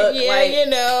it looks. Yeah, like, you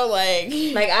know,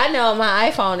 like like I know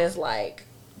my iPhone is like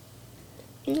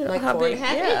you know like how 4.5 big.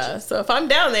 Yeah. inches. So if I'm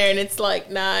down there and it's like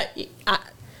not,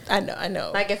 I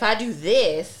know. like if I do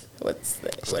this, What's the,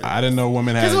 what? I didn't know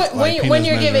women had Because like, when penis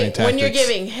you're measuring giving when you're tactics.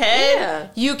 giving head, Yeah.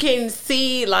 you can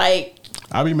see like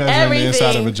I be measuring the inside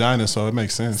of everything. vagina, so it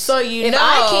makes sense. so you if know.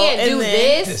 I can't and do then-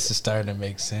 this, This is starting to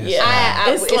make sense. Yeah.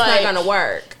 it's It's like- not gonna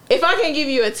work. If I can give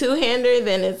you a 2-hander,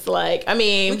 then it's like I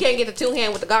mean We can't get the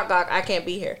 2-hand with the gawk. I can't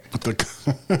be here. With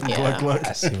the Yeah. gluck, gluck.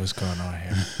 I see what's going on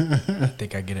here. I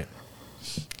think I get it.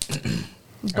 I think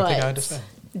I but understand.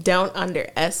 don't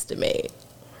underestimate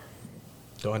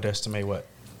Don't underestimate what.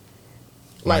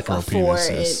 like a Micro 4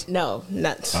 penises. no,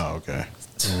 not Oh, okay.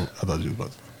 I thought you was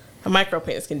about to. a micro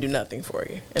penis can do nothing for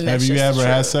you. And Have that's you just ever the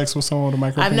had truth. sex with someone with a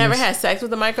micro I've penis? never had sex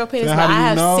with a micro penis, Then but how do I you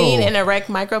have know? seen an erect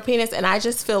micro penis, and I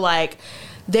just feel like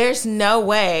there's no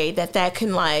way that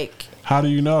can like How do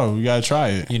you know? You gotta try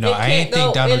it. You know, It I ain't can't think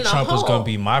go Donald in the Trump was hole. going to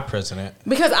be my president.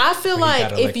 because I feel But he like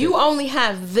got if you elected. only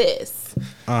have this,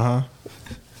 Uh huh.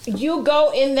 you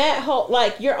go in that hole.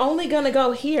 Like you're only gonna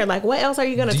go here. Like what else are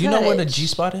you gonna? Do you touch? know where the G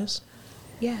spot is?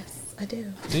 Yes, I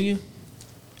do. Do you?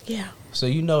 Yeah, So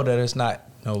you know that it's not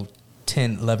no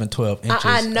 10, 11, 12 inches.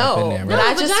 I up know, in there, but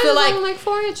right? I just feel like only like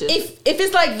 4 inches. if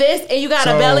it's like this and you got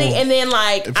So, a belly and then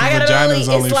like If I your got a belly, vagina's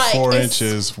only it's like 4 it's-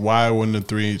 inches, why wouldn't a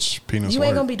 3-inch penis You work?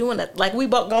 ain't gonna be doing that. Like we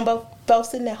both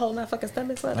sit in that whole fucking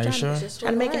stomach for Are you sure?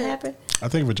 trying to make it happen. I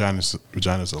think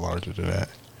vaginas are larger than that.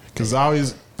 Because I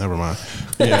always... Never mind.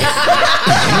 Yeah,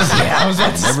 Yeah, I was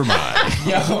about to never mind.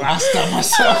 Yo, I stopped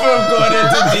myself from going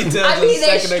into details. I mean, a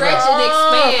they second stretch ago.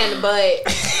 and expand,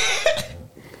 but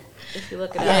if you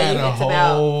look at I had it, a it's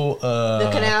about whole the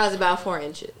canal is about 4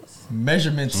 inches.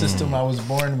 measurement system I was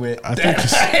born with. I think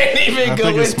it's, I didn't even I go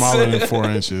think it's into. smaller than 4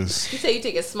 inches. You say you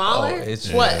take it Oh, smaller?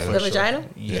 it's What, Yeah. the vagina?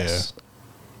 Yes.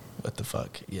 What the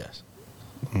fuck? Yes.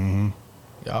 Mm-hmm.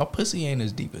 Y'all pussy ain't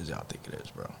as deep as y'all think it is,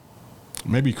 bro.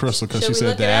 Maybe Crystal, because Should she we said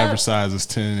look the it up? average size is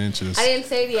 10 inches. I didn't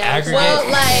say the average. Aggregate.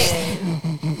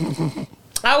 Well, like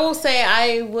I will say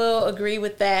I will agree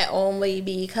with that only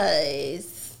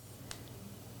because,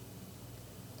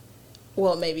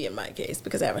 well, maybe in my case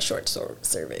because I have a short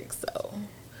cervix, so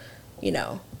you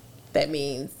know that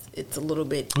means it's a little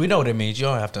bit. We know what it means. You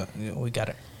don't have to. We got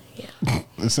it.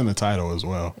 It's in the title as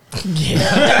well.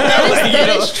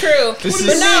 That is true. This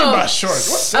But is no, short?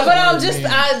 What's but I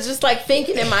was just like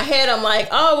thinking in my head. I'm like,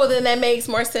 oh, well, then that makes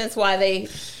more sense why they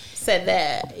said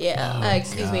that. Yeah.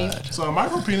 Excuse me. So a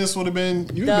micro penis would have been...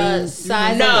 The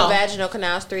size No. of the vaginal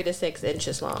canal is 3 to 6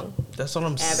 inches long. That's what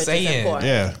I'm Average is saying. a quarter.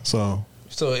 Yeah, so...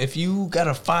 So if you got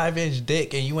a 5-inch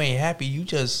dick and you ain't happy, you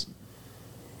just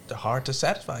hard to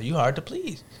satisfy. You hard to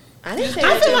please. I didn't say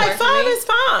I that feel didn't like work for 5 me. is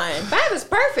fine. 5 is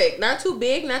perfect. Not too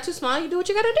big, not too small. You do what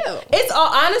you gotta do. It's all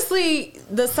honestly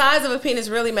the size of a penis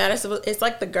really matters. It's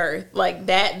like the girth, like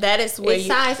that. That is where It's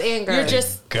size and girth. You're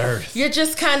just Girth. You're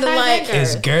just kind of Size like and girth.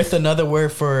 Is girth another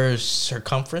word for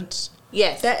circumference?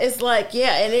 Yes. that is like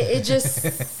and it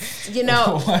just you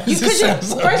know Why does it because sound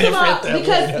so first of all different that way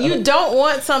because now? you don't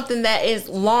want something that is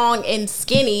long and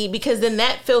skinny because then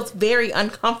that feels very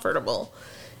uncomfortable.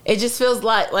 It just feels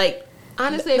like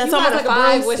Honestly, if that's you got almost a like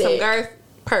a 5 with some broomstick. girth,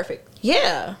 perfect.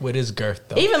 yeah. What is girth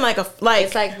though? Even like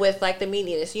It's like with like the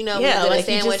meatiness. You know, Yeah, with like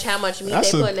a you sandwich, just- how much meat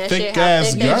That's they a put in that thick shit, how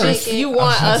ass thick they girth. make it. you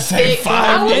want I a was gonna say thick. 5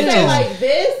 I would say inches. like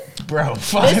this. Bro,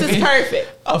 5 This is inch- perfect.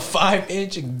 A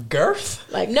 5-inch girth?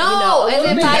 Like No, you know,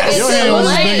 as in a 5 little inches. Your bit hand was as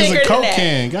Like, big as thicker a than Coke that.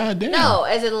 can. God damn. No,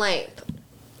 as in length.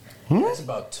 That's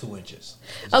about 2 inches.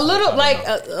 A little like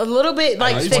a little bit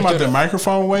like Are you thick. talking about the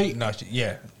microphone weight? No,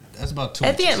 yeah. That's about 2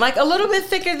 At inches. the end, like a little bit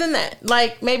thicker than that.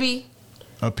 Like maybe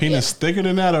A penis thicker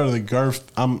than that or the girth?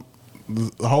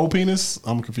 The whole penis?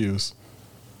 I'm confused.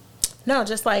 no,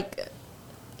 just like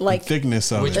The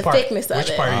thickness of Which it. part. part? thickness of Which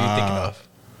it. part are you thinking of?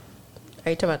 Are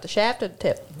you talking about the shaft or the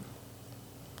tip?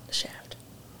 the shaft.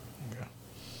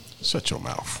 Shut your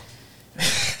mouth.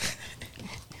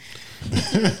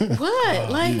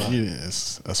 What? Like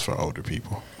Yes, that's for older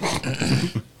people.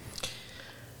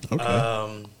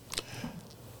 Okay.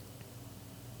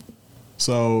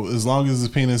 So as long as the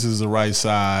penis is the right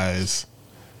size,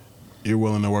 you're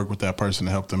willing to work with that person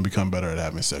to help them become better at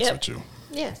having sex Yep. with you.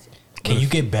 Yes. Can you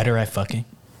get better at fucking?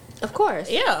 Of course.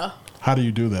 yeah. How do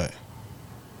you do that?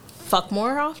 Fuck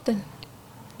more often.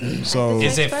 So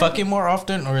Is it fucking more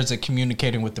often or is it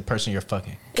communicating with the person you're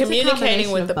fucking? Communicating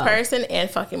combination with of the both. person and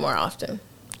fucking more often.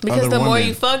 Because Other the more women-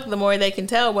 you fuck, the more they can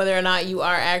tell whether or not you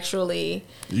are actually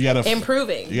you gotta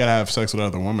improving. You gotta have sex with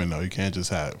other women though. You can't just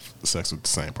have sex with the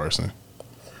same person.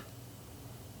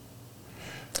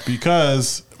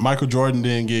 Because Michael Jordan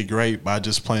didn't get great by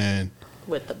just playing.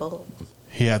 With the bulb.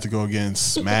 He had to go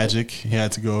against Magic. He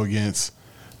had to go against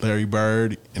Larry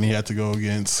Bird, and he had to go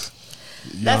against.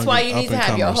 That's why you young need to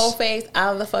have your up-and-comers. whole face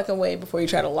out of the fucking way before you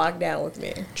try to lock down with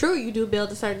me. True, you do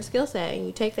build a certain skill set and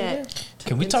you take that.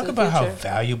 Can we into talk the about how future.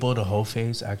 valuable the whole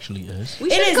phase actually is? We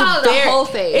should call it a whole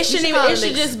phase. It shouldn't even. It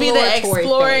should just be the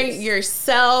exploring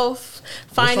yourself,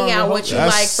 finding wrong out with what you whole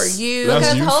like phase? for you.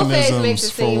 That's Because whole phase makes euphemisms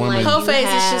it for seem women. like Whole you phase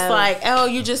is just have- like, oh,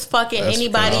 you just fucking That's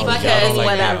anybody for- because Y'all don't like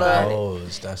whatever. being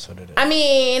hoes, that's what it is. I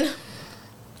mean,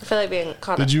 I feel like being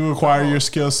caught Did up. you acquire your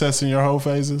skill sets in your whole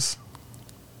phases?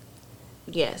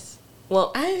 Yes.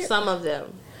 Well, I- some of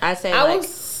them. I say I like was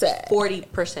sad.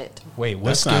 40%. Wait, what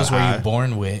That's skills not were high. you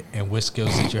born with and what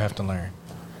skills did you have to learn?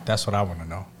 That's what I want to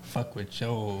know. Fuck with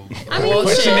your I mean,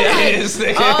 question you know, like, is.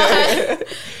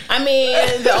 I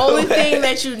mean, the only thing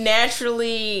that you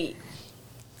naturally,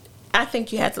 I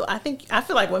think you have to. I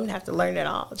feel like women have to learn it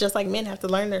all, just like men have to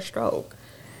learn their stroke.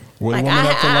 What Like women I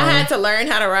have to learn? had to learn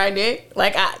how to ride dick.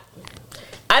 Like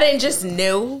I didn't just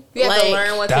know. You have like, to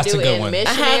learn what to That's do a good in one.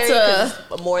 missionary. I had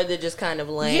 'cause more than just kind of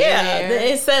laying Yeah, there.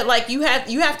 it said like you have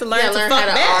to learn You to gotta learn fuck how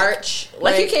to back. arch.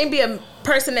 Like you can't be a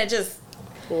person that just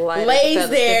light lays as a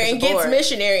feather there stick and as a gets board.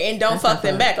 missionary and don't fuck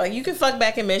them back. Like you can fuck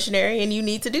back in missionary and you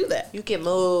need to do that. You can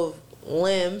move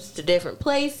limbs to different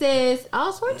places,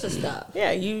 all sorts of stuff.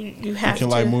 Yeah, you have You can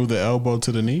to. like move the elbow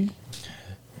to the knee,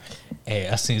 Hey,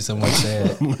 I seen someone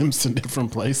say limbs to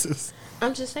different places.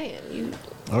 I'm just saying, you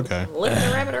Okay. lift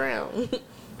the rabbit around.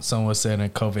 someone said in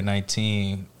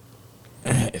COVID-19,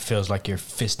 it feels like you're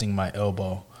fisting my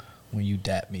elbow when you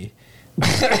dap me.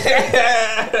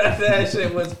 That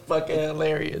shit was fucking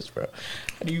hilarious, bro.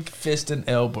 How do you fist an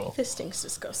elbow? Fisting's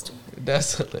disgusting.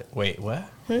 That's wait, what?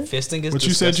 Fisting is. But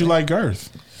you said you disgusting? like girth.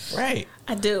 right.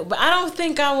 I do, but I don't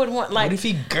think I would want like. What if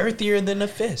he girthier than a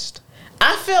fist?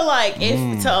 I feel like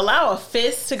if to allow a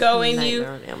fist to go in you,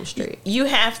 Nightmare on Elm Street. you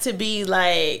have to be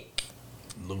like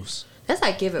Loose. That's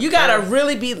like giving. you gotta birth.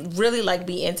 really like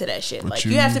be into that shit. But Like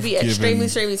you have to be you've extremely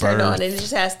given turned on, birth. and it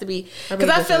just has to be Her because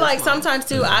baby I was feel really like small. sometimes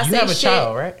too I You say have a shit.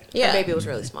 child, right? Her Yeah, baby was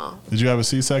really small. Did you have a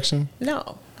C-section?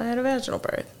 no, I had a vaginal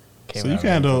birth. Came So you out can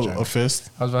of handle vagina. a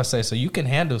fist. I was about to say, so you can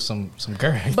handle some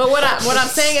girth. But what I'm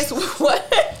saying is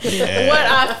what Yeah. what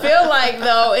I feel like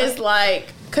though is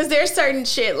like because there's certain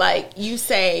shit like you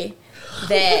say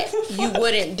that you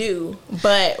wouldn't do,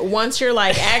 but once you're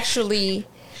like actually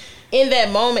in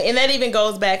that moment, and that even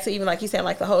goes back to even like you said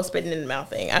like the whole spitting in the mouth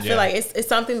thing. I feel Yeah. like it's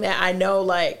something that I know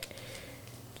like.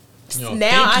 You don't Now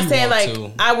think I you say want like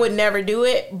to. I would never do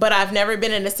it, but I've never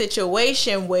been in a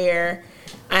situation where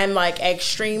I'm like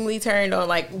extremely turned on.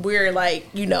 Like we're like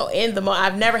in the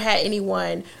I've never had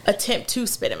anyone attempt to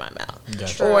spit in my mouth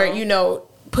Gotcha. or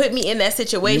put me in that You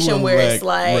situation would where let it's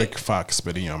like Rick Fox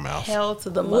spit in your mouth. hell to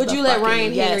the Would you let motherfucking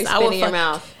Ryan Henry yes. I spit would in your fuck-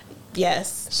 mouth?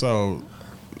 Yes. So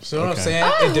See what I'm Okay. saying?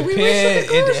 Oh, It we reached depends.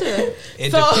 a conclusion.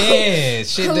 It So,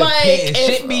 depends. Shit, Like, shit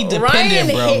if be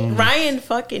dependent, bro. Ryan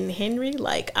fucking Henry,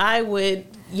 like I would,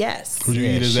 yes. would you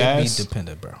eat his shit ass? be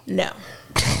dependent, bro. No.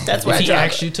 That's If where I he draw.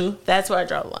 asked you to, That's where I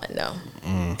draw the line. No.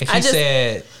 if I he just-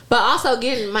 said, But also,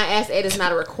 getting my ass ate is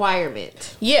not a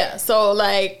requirement. Yeah. So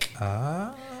like,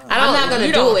 ah, I don't. I'm not gonna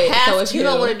you do don't it. have So if you to.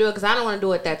 don't want to do it, because I don't want to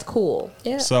do it, that's cool.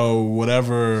 Yeah. So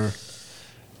whatever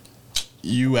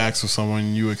you ask of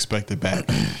someone, you expect it back.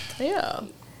 Yeah.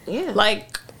 Yeah.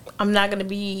 Like, I'm not gonna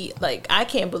be like, I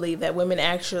can't believe that women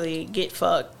actually get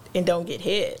fucked and don't get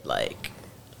hit. Like,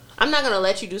 I'm not gonna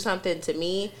let you do something to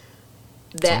me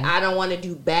that I don't want to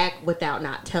do back without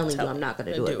not telling you I'm not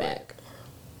gonna do it back.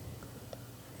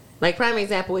 Like, prime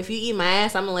example, if you eat my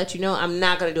ass, I'm gonna let you know I'm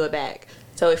not gonna do it back.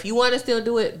 So if you want to still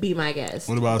do it, be my guest.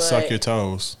 What about But suck your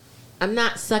toes? I'm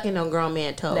not sucking on grown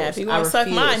man toes. now if you I want to suck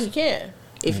refuse. mine, he can.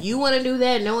 If you want to do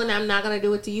that, knowing I'm not gonna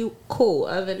do it to you, cool.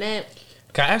 Other than that,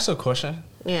 can I ask a question?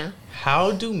 yeah.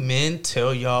 How do men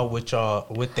tell y'all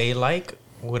what they like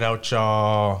without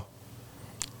y'all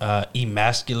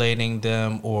emasculating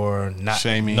them or not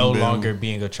Shaming no them. longer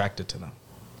being attracted to them?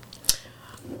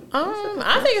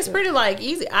 I think it's pretty like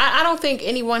easy. I don't think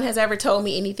anyone has ever told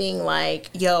me anything like,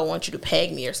 "Yo, I want you to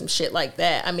peg me" or some shit like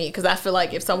that. I mean, because I feel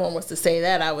like if someone was to say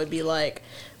that, I would be like,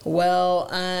 "Well,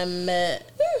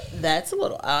 that's a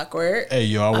little awkward." Hey,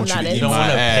 yo, I want you not to into eat You don't my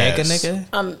want to ass. peg a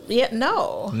nigga? Yeah,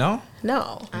 no,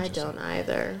 No? I don't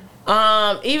either.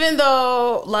 Even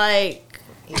though, like,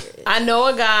 I know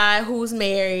a guy who's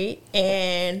married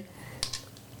and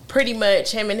pretty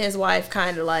much him and his wife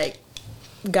kind of like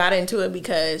got into it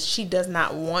because she does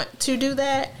not want to do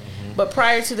that. But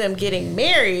prior to them getting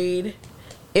married,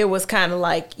 it was kind of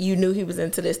like you knew he was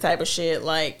into this type of shit.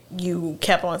 Like, you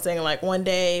kept on saying, like, one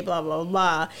day, blah, blah,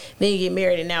 blah. Then you get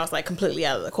married, and now it's, like, completely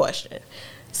out of the question.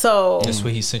 So, This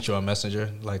way he sent you a messenger?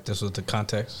 Like, this was the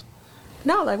context?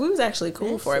 no, like, we was actually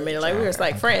cool for a minute. Like, we was,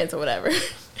 like, friends or whatever.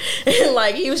 And,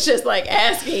 like, he was just, like,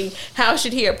 asking how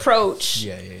should he approach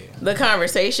Yeah. the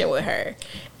conversation with her.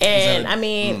 And, I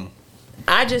mean...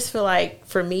 I just feel like,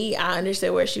 for me, I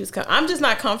understand where she was coming. I'm just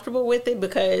not comfortable with it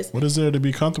because What is there to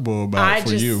be comfortable about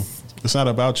for you? It's not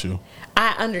about you.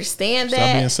 I understand Stop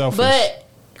that. being selfish. But,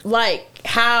 like,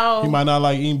 how... You might not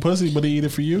like eating pussy, but he eat it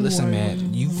for you. Listen, Like,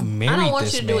 man, you've married I don't want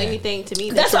this you to do man. anything to me.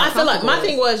 That's what I feel like. My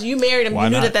thing was, you married him, Why you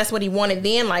knew not? that that's what he wanted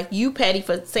then. Like, you petty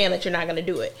for saying that you're not going to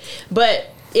do it. But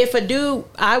if a dude,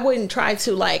 I wouldn't try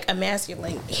to, like,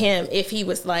 emasculate him if he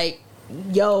was like,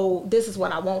 yo, this is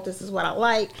what I want, this is what I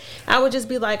like. I would just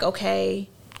be like, okay,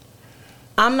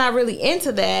 I'm not really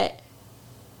into that.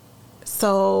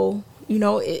 So, you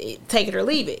know, take it or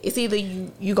leave it. It's either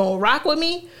you gonna rock with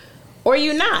me or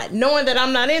you not, knowing that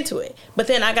I'm not into it. But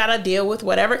then I gotta deal with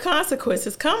whatever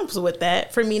consequences comes with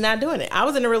that for me not doing it. I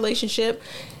was in a relationship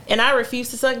and I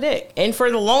refused to suck dick. And for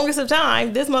the longest of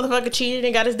time, this motherfucker cheated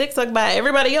and got his dick sucked by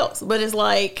everybody else. But it's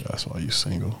like, That's why you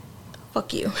single.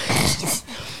 fuck you.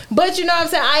 But you know what I'm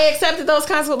saying? I accepted those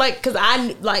consequences, like, because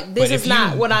I, like, this is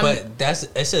not what I'm... But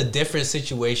it's a different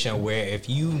situation where if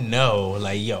you know,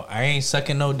 like, yo, I ain't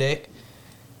sucking no dick.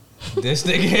 This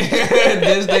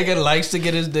nigga likes to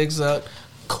get his dick sucked.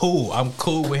 Cool. I'm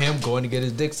cool with him going to get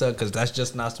his dick sucked because that's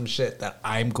just not some shit that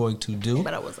I'm going to do.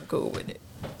 But I wasn't cool with it.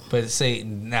 But say,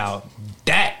 now,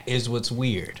 that is what's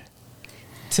weird.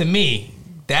 To me,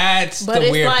 that's But the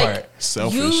it's weird like, part.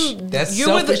 Selfish. That's you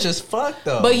were selfish the- as fuck,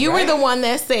 though. But you right? were the one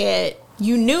that said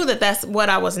you knew that that's what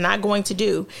I was not going to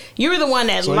do. You were the one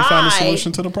that So you lied. found a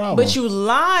solution to the problem. But you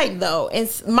lied, though. And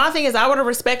my thing is, I would have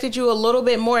respected you a little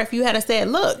bit more if you had said,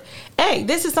 look, hey,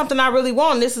 this is something I really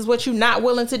want. This is what you're not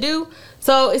willing to do.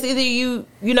 So it's either you're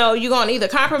going to either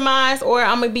compromise or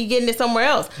I'm going to be getting it somewhere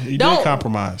else. You did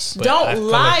compromise. But I Don't feel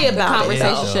lie like about it.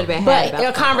 conversation though. should have been had. But about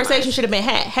a conversation compromise. should have been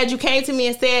had. Had you came to me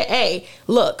and said, hey,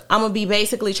 look, I'm going to be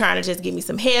basically trying to just give me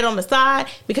some head on the side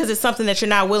because it's something that you're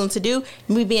not willing to do.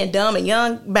 Me being dumb and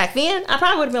young back then, I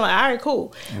probably would have been like, all right,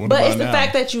 cool. What But about it's the now?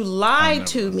 fact that you lied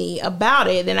to me about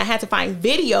it. Then I had to find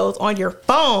videos on your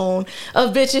phone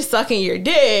of bitches sucking your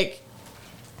dick.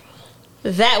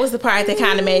 That was the part that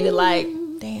kind of made it like,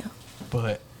 damn.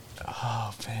 But,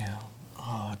 oh, fam.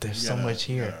 Oh, there's so much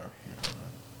here.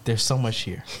 There's so much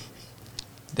here.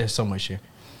 There's so much here.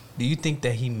 Do you think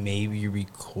that he maybe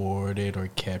recorded or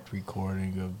kept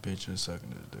recording of bitches sucking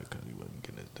his dick because he wasn't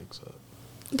getting his dick sucked?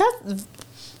 That's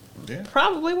Yeah.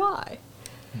 probably why.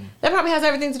 That probably has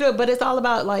everything to do with it, but it's all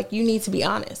about, like, you need to be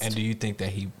honest. And do you think that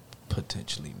he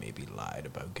potentially maybe lied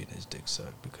about getting his dick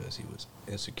sucked because he was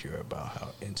insecure about how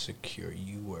insecure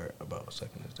you were about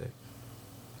sucking his dick?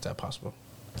 Is that possible?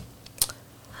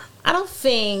 I don't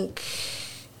think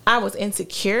I was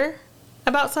insecure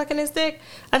about sucking his dick.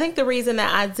 I think the reason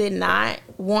that I did not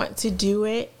want to do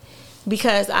it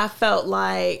because I felt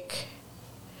like,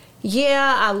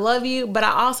 yeah, I love you, but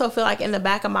I also feel like in the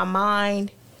back of my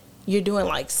mind, you're doing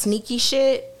like sneaky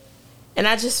shit. And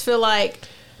I just feel like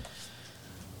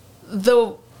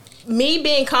me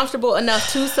being comfortable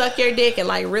enough to suck your dick and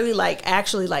like really like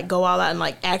actually like go all out and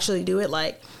like actually do it,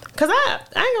 like, cause I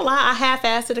ain't gonna lie, I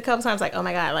half-assed it a couple times, like, oh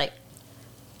my God, like,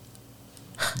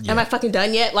 am I fucking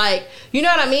done yet? Like, you know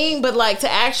what I mean? But like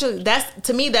to actually,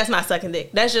 to me, that's not sucking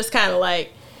dick. That's just kind of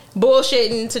like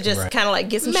bullshitting to just kind of like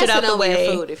get some shit out the way.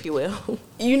 Your food, if you will.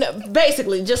 You know,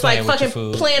 basically just Playing like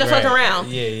fucking playing the fuck around.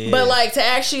 Yeah. But like to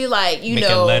actually like, you making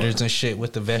know, letters and shit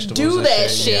with the vegetables. do and that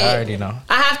shit. Yeah, I already know.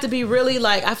 I have to be really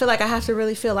like, I feel like I have to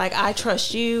really feel like I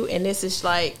trust you, and this is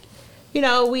like, you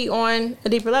know, we on a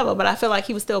deeper level. But I feel like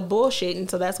he was still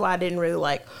bullshitting, so that's why I didn't really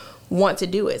like want to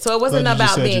do it. So it wasn't But you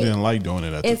about said being you didn't like doing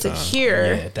it at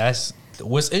insecure. Yeah, that's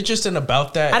what's interesting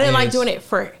about that. I didn't like is- doing it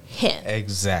for him.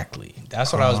 Exactly.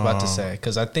 That's what I was about to say.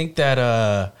 Because I think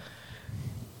that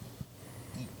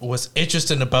what's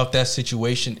interesting about that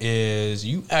situation is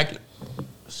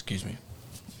excuse me.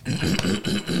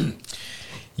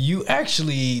 You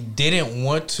actually didn't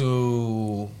want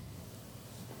to,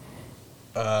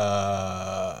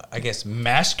 I guess,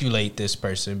 masculate this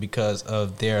person because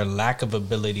of their lack of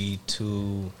ability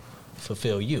to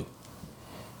fulfill you.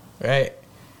 Right?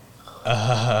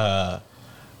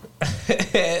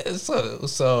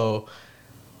 So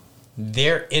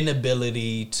their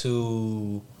inability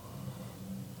to,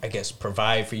 I guess,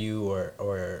 provide for you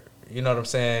or you know what I'm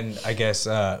saying, I guess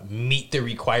meet the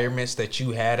requirements that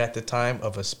you had at the time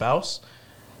of a spouse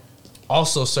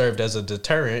also served as a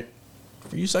deterrent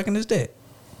for you sucking his dick,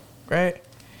 right?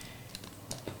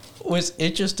 What's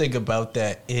interesting about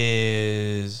that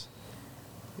is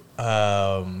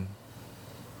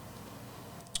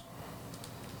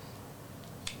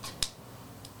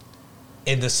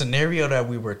in the scenario that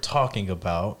we were talking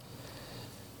about,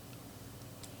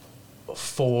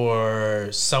 for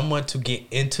someone to get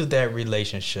into that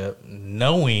relationship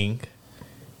knowing,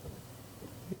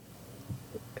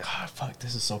 fuck,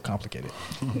 this is so complicated.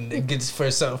 for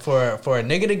a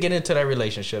nigga to get into that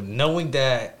relationship knowing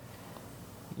that,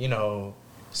 you know,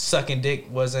 sucking dick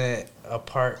wasn't a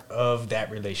part of that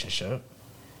relationship,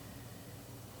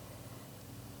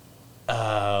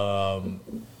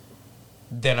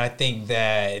 then I think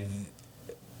that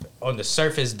on the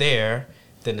surface there,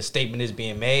 then the statement is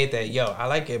being made that, yo, I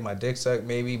like getting my dick sucked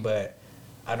maybe, but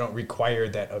I don't require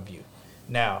that of you.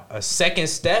 Now, a second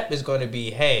step is going to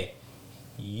be, hey,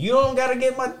 you don't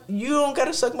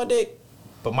gotta suck my dick,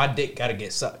 but my dick gotta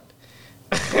get sucked.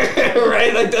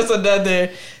 Right? Like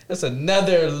that's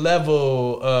another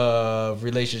level of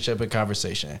relationship and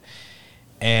conversation.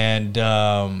 And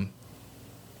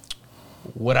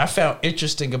what I found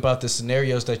interesting about the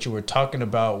scenarios that you were talking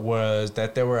about was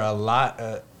that there were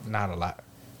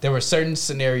there were certain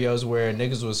scenarios where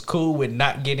niggas was cool with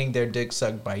not getting their dick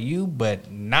sucked by you,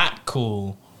 but not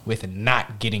cool with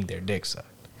not getting their dick sucked.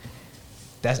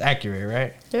 That's accurate,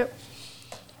 right? Yep.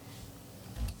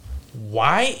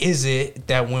 Why is it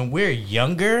that when we're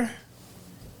younger,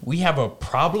 we have a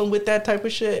problem with that type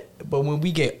of shit, but when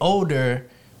we get older,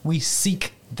 we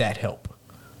seek that help?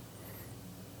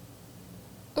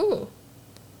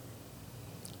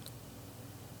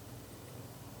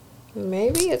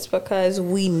 Maybe it's because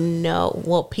we know,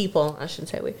 well, people, I shouldn't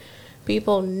say we,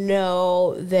 people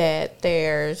know that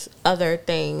there's other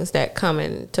things that come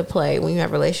into play when you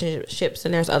have relationships,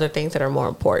 and there's other things that are more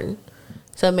important.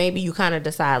 So maybe you kind of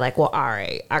decide like, well, all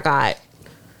right, I got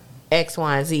X,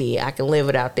 Y, and Z. I can live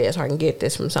without this, or I can get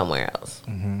this from somewhere else.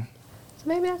 Mm-hmm. So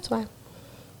maybe that's why.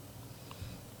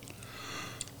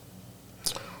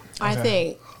 I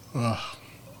think,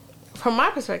 from my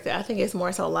perspective, I think it's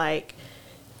more so like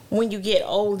when you get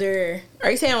older.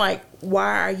 Are you saying like,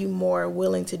 why are you more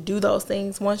willing to do those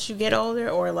things once you get older,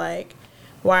 or like,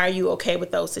 why are you okay with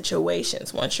those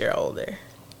situations once you're older?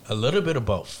 A little bit of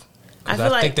both. I Because feel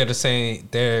I think like they're the same.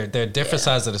 They're different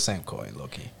sides of the same coin,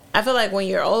 low-key. I feel like when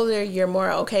you're older, you're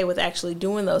more okay with actually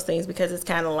doing those things, because it's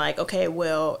kind of like, okay,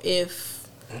 well, if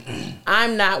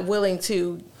I'm not willing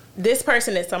to, this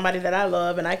person is somebody that I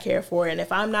love and I care for, and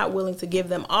if I'm not willing to give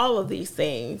them all of these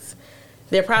things,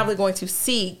 they're probably going to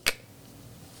seek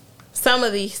some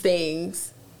of these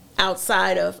things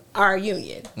outside of our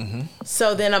union.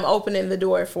 So then I'm opening the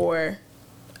door for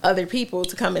other people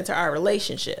to come into our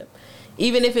relationship.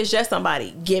 even if it's just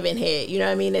somebody giving head, you know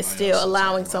what I mean? It's still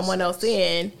allowing someone else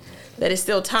in, that is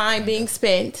still time being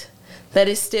spent, that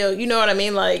is still, you know what I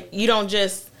mean? Like, you don't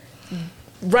just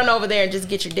run over there and just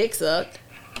get your dick sucked.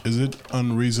 Is it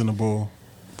unreasonable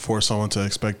for someone to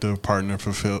expect their partner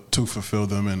to fulfill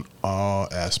them in all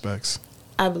aspects?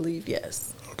 I believe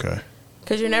yes. Okay.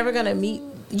 Because you're never going to meet,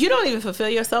 you don't even fulfill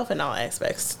yourself in all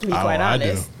aspects, to be Oh, quite I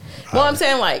honest. do. Well, I'm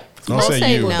saying, like, Don't most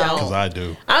say you, people because don't. I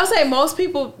do. I would say most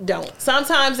people don't.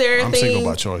 Sometimes there are I'm things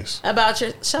single by choice. about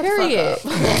your Period. shut the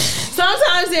fuck up.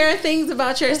 Sometimes there are things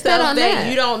about that yourself on that that?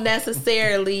 you don't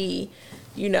necessarily,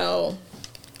 you know,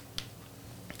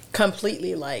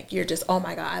 completely like. You're just, oh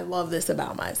my God, I love this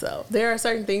about myself. There are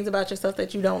certain things about yourself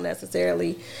that you don't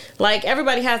necessarily like.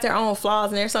 Everybody has their own flaws,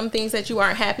 and there's some things that you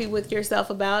aren't happy with yourself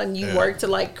about, and you work to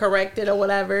like correct it or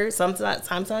whatever.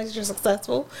 Sometimes you're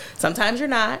successful, sometimes you're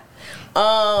not.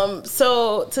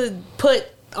 So to put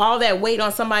all that weight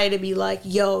on somebody to be like,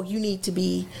 yo, you need to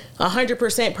be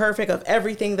 100% perfect of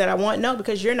everything that I want. No,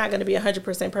 because you're not going to be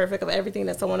 100% perfect of everything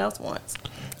that someone else wants.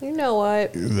 You know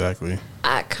what? Exactly.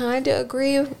 I kind of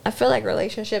agree. I feel like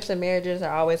relationships and marriages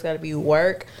are always going to be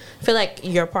work. I feel like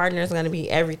your partner is going to be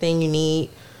everything you need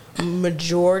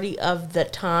majority of the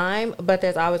time, but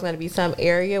there's always going to be some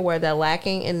area where they're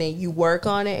lacking, and then you work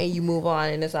on it and you move on,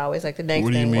 and it's always like the next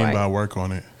What do you thing, mean right? by work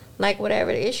on it? Like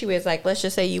whatever the issue is, like let's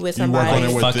just say you with You work somebody. on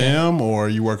it with Fucking- them, or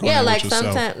you work on Yeah, it like with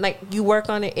yourself? sometimes, like you work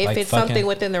on it if Like it's fucking- something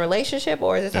within the relationship,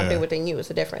 or is it something Yeah. within you? It's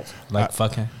a difference. Like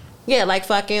fucking. Yeah, like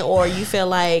fucking, or you feel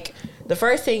like the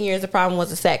first 10 years the problem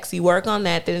was the sex. You work on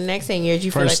that. Then the next 10 years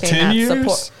you feel First like they're 10 not years?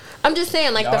 support. I'm just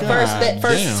saying, like the God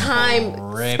first damn.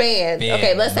 time Rip span. it.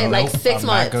 Okay, let's say like 6 I'm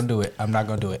months. not gonna do it. I'm not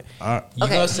gonna do it. You Okay,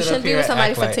 gonna you sit shouldn't up be here with and somebody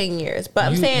act for like 10 years. But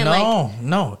I'm you- saying, like,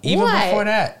 no. Even What? before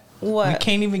that, What? we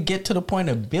can't even get to the point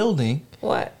of building.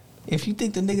 what? If you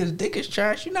think the nigga's dick is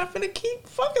trash, you're not gonna keep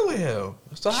fucking with him.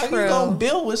 So how True. you gonna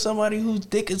build with somebody whose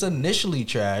dick is initially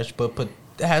trash, but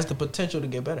has the potential to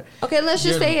get better? Okay, let's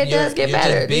just say it You're- does get you're just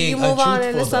better. Then being you move on into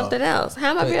untruthful, something though. else.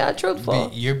 How am I being But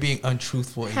untruthful? You're being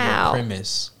untruthful in How? your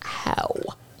premise. How?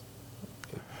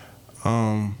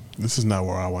 This is not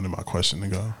where I wanted my question to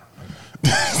go.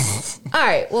 All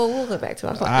right, well, we'll go back to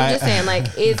my point. I'm just saying, like,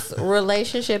 it's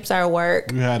relationships are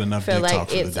work. We had enough I feel dick talk like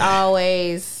for the it's day.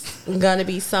 always gonna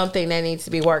be something that needs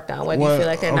to be worked on. Whether Well, you feel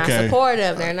like they're not okay.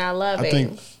 supportive, they're not loving. I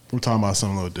think we're talking about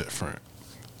something a little different.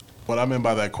 What I meant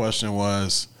by that question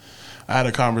was, I had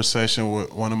a conversation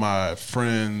with one of my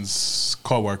friend's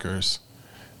coworkers,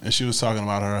 and she was talking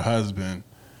about her husband,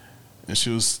 and she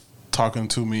was talking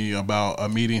to me about a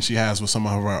meeting she has with some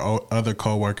of her other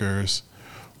coworkers,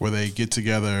 where they get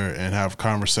together and have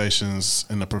conversations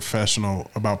in the professional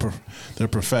about their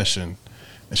profession.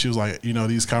 And she was like, you know,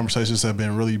 these conversations have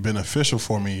been really beneficial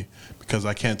for me because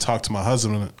I can't talk to my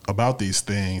husband about these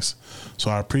things.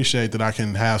 So I appreciate that I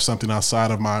can have something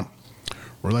outside of my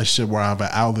relationship where I have an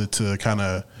outlet to kind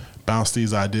of bounce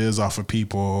these ideas off of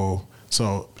people.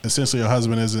 So essentially, her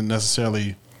husband isn't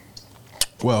necessarily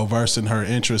well versed in her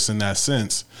interests in that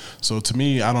sense. So to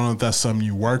me, I don't know if that's something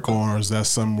you work on, or is that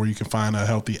something where you can find a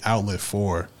healthy outlet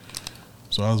for.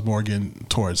 So I was more getting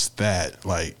towards that.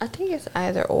 Like, I think it's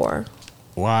either or.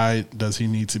 why does he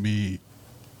need to be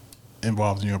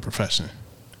involved in your profession?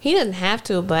 He doesn't have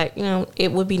to, but you know,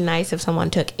 it would be nice if someone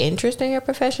took interest in your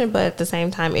profession. But at the same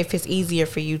time, if it's easier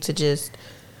for you to just,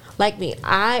 like me,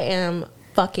 I am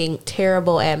fucking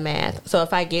terrible at math. So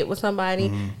if I get with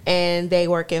somebody and they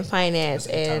work in finance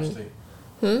and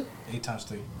 8 times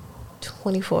 3.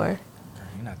 24, Girl,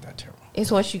 you're not that terrible.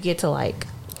 it's once you get to like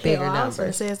bigger Hell, I was gonna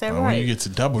numbers. say, is that When you right? get to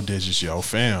double digits, yo,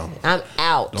 fam, I'm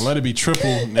out. don't let it be triple,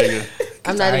 nigga.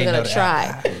 I'm not I even ain't gonna know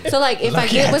try. So like, if I Like,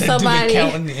 get I with had to do the somebody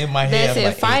counting in my head, that's in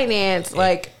like, finance,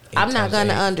 like I'm not times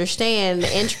gonna 8. understand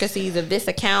the intricacies of this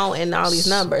account and all these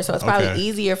numbers. So it's probably Okay.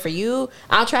 easier for you.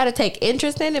 I'll try to take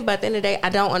interest in it, but at the end of the day, I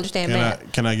don't understand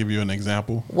math. Can I give you an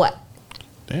example? What?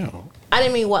 Damn. I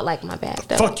didn't mean what like my back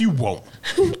though. Fuck you won't.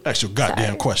 That's your goddamn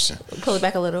Sorry. question. Pull it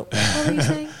back a little. What were you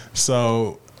saying?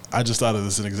 So I just thought of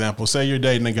this as an example. Say you're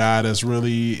dating a guy that's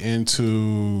really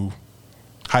into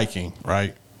hiking,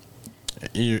 right?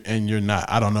 And you're not.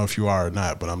 I don't know if you are or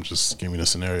not, but I'm just giving you a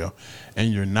scenario.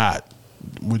 And you're not.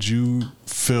 Would you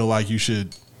feel like you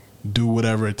should do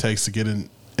whatever it takes to get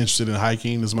interested in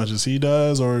hiking as much as he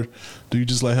does? Or do you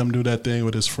just let him do that thing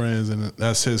with his friends and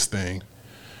that's his thing?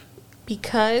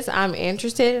 Because I'm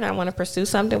interested and I want to pursue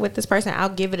something with this person, I'll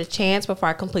give it a chance before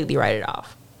I completely write it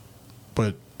off.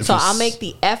 But if So it's- I'll make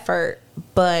the effort,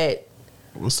 but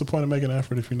What's the point of making an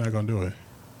effort if you're not going to do it?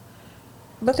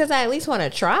 because I at least want to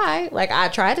try. Like I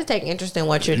try to take interest in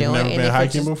what you're You've doing. never and been if it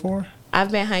hiking just- before?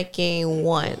 I've been hiking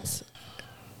once.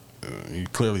 You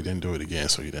clearly didn't do it again,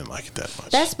 so you didn't like it that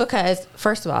much. That's because,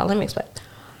 first of all, let me explain.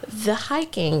 The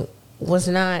hiking was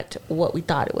not what we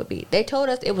thought it would be. They told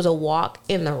us it was a walk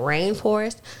in the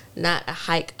rainforest, not a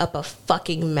hike up a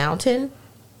fucking mountain.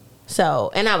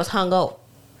 So, and I was hungover.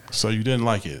 So you didn't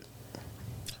like it.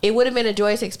 It would have been a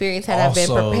joyous experience had I been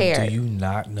prepared. Do you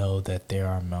not know that there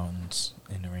are mountains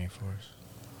in the rainforest?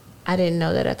 I didn't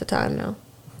know that at the time, no.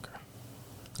 Okay.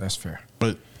 That's fair.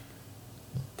 But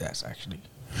That's actually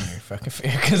very fucking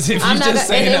fair. Because if you I'm not just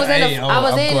gonna, say and it was that, in hey, I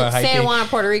was I'm in going San hiking. Juan,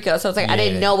 Puerto Rico, so it's like I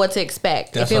didn't Yeah. know what to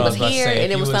expect. That's if it what I was was about to here say. If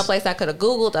and it you was was- someplace I could have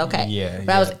Googled, okay. Yeah,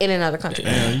 but I was yeah. in another country.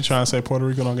 damn, you trying to say Puerto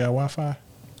Rico don't got Wi-Fi?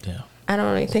 Yeah. I don't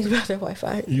know anything about their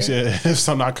Wi-Fi. You said if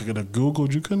something I could have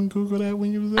Googled, you couldn't Google that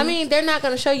when you was there? I mean, they're not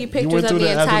going to show you pictures went of through the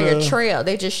the- after entire the- trail.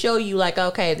 They just show you like,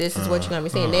 okay, this is what you're going to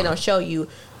be seeing. They don't show you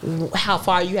how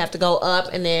far you have to go up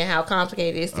and then how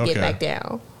complicated it is to get Okay. back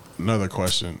down. Another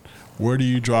question. Where do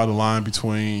you draw the line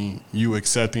between you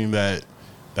accepting that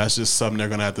that's just something they're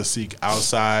going to have to seek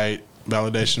outside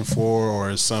validation for, or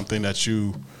is something that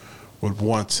you would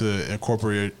want to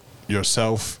incorporate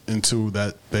yourself into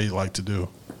that they like to do?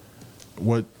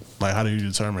 How do you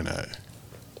determine that?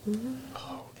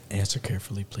 Answer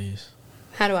carefully, please.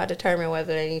 How do I determine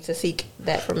whether they need to seek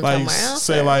that from Like, somewhere else?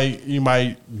 say, or- like, you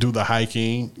might do the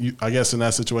hiking. I guess in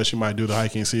that situation, you might do the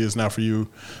hiking. See, it's not for you.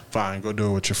 Fine, go do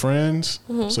it with your friends.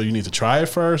 Mm-hmm. So you need to try it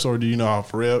first, or do you know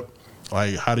off rip?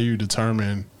 Like, how do you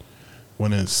determine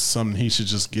when it's something he should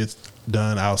just get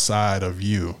done outside of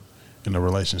you in a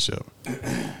relationship?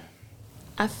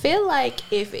 I feel like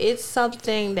if it's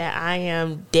something that I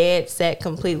am dead set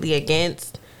completely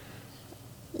against,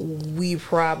 we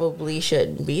probably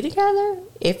shouldn't be together.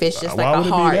 If it's just Why like would a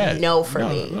it be hard that? no for No,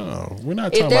 me. No, we're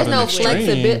not If talking there's about no an extreme.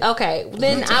 flexibility, okay,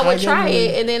 then I would try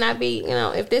it, and then I'd be,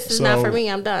 if this is not So, for me,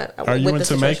 I'm done. Are you with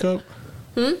the into situation.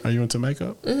 makeup? Are you into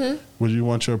makeup? Mm-hmm. Would you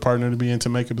want your partner to be into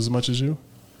makeup as much as you?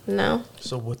 No.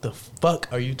 So what the fuck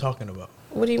are you talking about?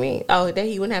 What do you mean? Oh, that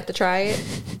he wouldn't have to try it?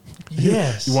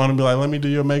 Yes. You want to be like, let me do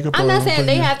your makeup? I'm or not saying put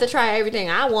they you- have to try everything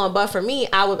I want, but for me,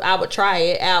 I would try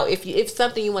it out. If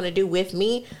something you want to do with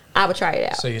me, I would try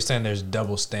it out. So you're saying there's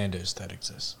double standards that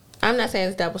exist? I'm not saying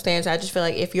it's double standards. I just feel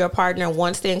like if your partner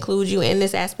wants to include you in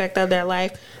this aspect of their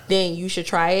life, then you should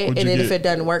try it. Would And you then if get- it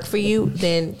doesn't work for you,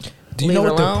 then Do you leave know it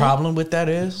what the alone. problem with that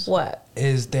is? What?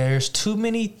 Is there's too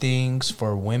many things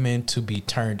for women to be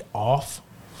turned off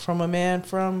from a man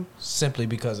from simply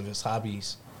because of his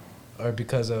hobbies or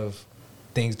because of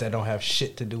things that don't have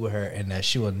shit to do with her and that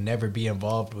she will never be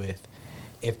involved with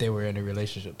if they were in a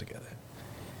relationship together.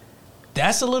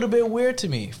 That's a little bit weird to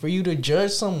me, for you to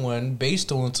judge someone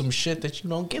based on some shit that you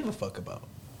don't give a fuck about.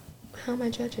 How am I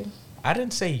judging? I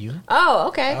didn't say you. Oh,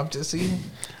 okay. I'm just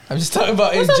talking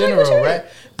about in What's up with general, you? right?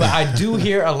 But I do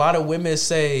hear a lot of women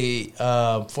say,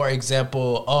 for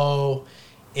example, oh,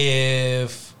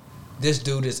 if this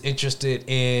dude is interested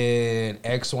in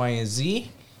X, Y, and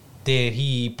Z, then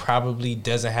he probably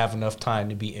doesn't have enough time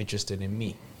to be interested in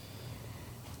me.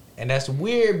 And that's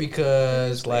weird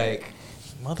because, like,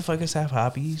 motherfuckers have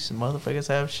hobbies. Motherfuckers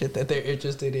have shit that they're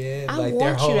interested in. I like their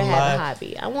want whole you to have life. a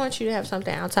hobby. I want you to have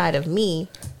something outside of me.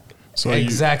 So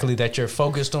Exactly, that you're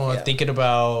focused on, thinking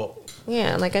about,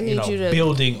 Yeah, like I need you to.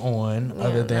 building on, Yeah,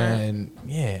 other than,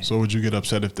 So would you get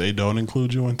upset if they don't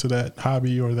include you into that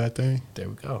hobby or that thing? there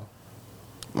we go.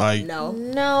 Like, No,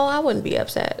 I wouldn't be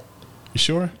upset. you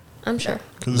sure? I'm sure.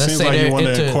 Because it Let's seems say like you they're want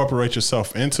to into- incorporate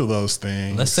yourself into those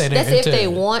things. Let's say they're That's if into, they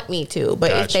want me to.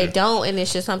 But if they Gotcha. don't and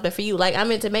it's just something for you, like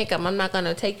I'm into makeup, I'm not going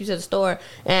to take you to the store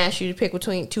and ask you to pick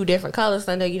between two different colors.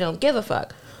 I know you don't give a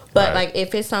fuck. But Right. like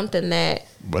if it's something that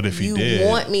But if he you did,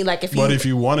 want me, like if you. But if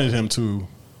you wanted him to,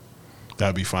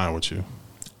 that'd be fine with you.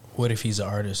 What if he's an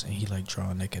artist and he like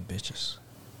drawing naked bitches?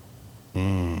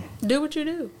 do what you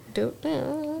do.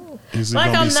 Is he Like,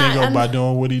 gonna I'm be not- single I'm- by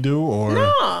doing what he do, or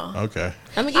No. Okay,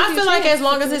 I'm gonna give I you feel a like chance. as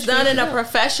long as it's done in a Yeah.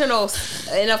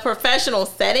 professional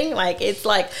setting, like it's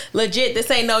like legit. This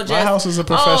ain't no just. house is a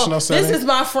professional setting. This is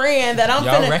my friend that I'm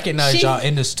Y'all finna recognize y'all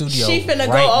in the studio She finna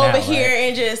right go over now, here right?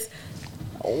 and just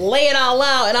lay it all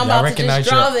out, and I'm Y'all about to recognize just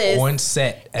draw you're this, on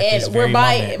set at this and we're very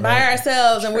moment, by right?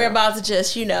 ourselves, and we're about to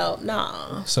just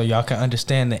nah. So y'all can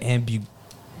understand the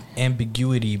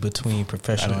ambiguity between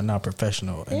professional and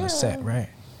non-professional in the set, right?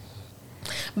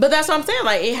 But that's what I'm saying.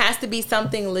 Like it has to be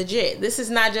something legit. This is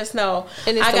not just no.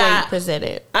 And it's I the way you got present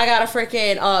it. I got a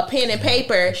freaking pen and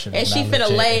paper, shit and is she not finna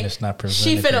legit lay. and it's not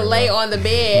She presented finna very lay well. on the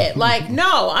bed. Like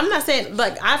no, I'm not saying.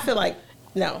 Like I feel like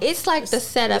no. It's like the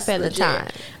setup at the legit. time.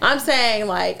 I'm saying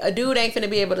like a dude ain't finna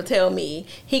be able to tell me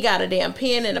he got a damn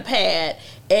pen and a pad,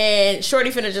 and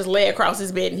Shorty finna just lay across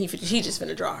his bed and he just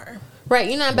finna draw her. Right,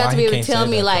 you're not Why about to he be able can't to tell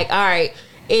say me that, like, all right,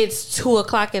 it's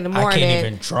 2:00 in the morning. I can't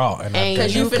even draw, and And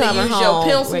Because you You finna coming use your home,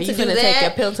 pencil where to you do finna that, take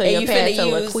your pencil and and you your pad finna to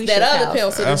use LaQuisha's that other house.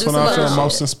 pencil That's to do when I some feel other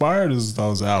most shit. inspired is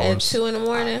those At hours. 2 in the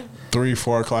morning. 3,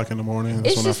 4 o'clock in the morning. That's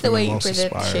It's when just I feel the way you most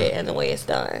present the inspired. shit and the way it's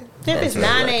done. If it's Okay.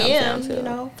 9 What it comes a.m., down to. you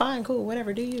know, fine, cool,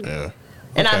 whatever, do you. Yeah.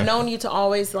 And Okay. I've known you to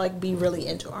always like be really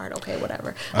into art. Okay,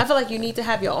 whatever. I feel like you need to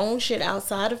have your own shit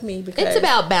outside of me because It's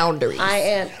about boundaries.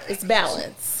 It's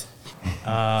balance.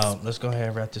 let's go ahead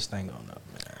and wrap this thing on up,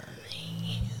 man.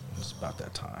 It's about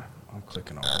that time. I'm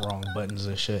clicking on the wrong buttons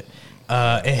and shit.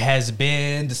 It has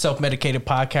been the Self-Medicated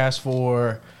Podcast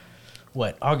for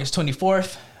what, August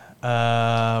 24th.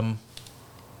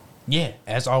 Yeah,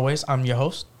 as always, I'm your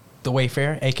host, The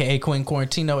Wayfarer, aka Quinn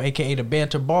Quarantino, aka the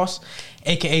Banter Boss,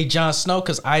 aka Jon Snow,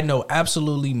 because I know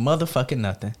absolutely motherfucking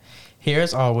nothing. Here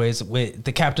as always with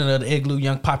the captain of the Igloo,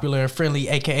 young, popular, and friendly,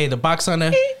 aka the Box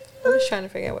Hunter. I'm just trying to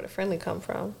figure out where the friendly come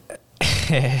from.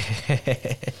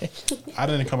 I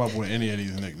didn't come up with any of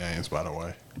these nicknames, by the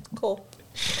way. Cool.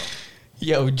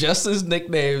 Yo, Justin's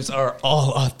nicknames are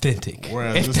all authentic.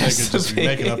 Whereas If this that's nigga the just be thing.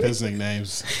 making up his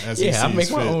nicknames as he Yeah, I sees make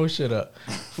my fit. own shit up.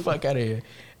 Fuck out of here.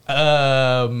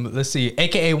 Let's see.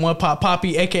 AKA One Pop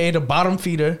Poppy, AKA the Bottom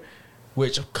Feeder,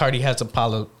 which Cardi has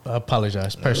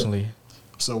apologized personally.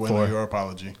 So when For- your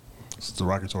apology? It's a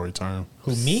derogatory term.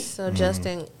 Who, me? So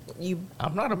Justin, you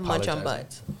I'm not munch apologizing. on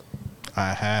butts.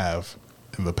 I have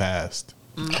in the past.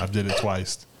 I've did it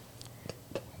twice.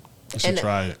 You should And-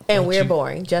 try it. And Don't we're you-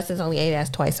 boring. Justin's only ate ass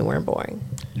twice and we're boring.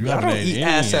 You Y'all haven't don't ate eat any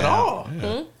ass at yet. all.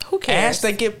 Yeah. Who cares? Ass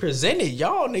that get presented,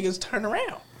 y'all niggas turn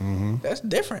around. That's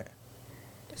different.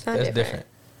 It's not That's different. different.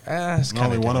 It's Only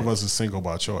kinda one of different. us is single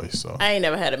by choice. So I ain't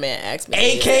never had a man ask me.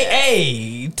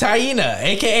 AKA Taina,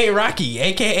 AKA Rocky,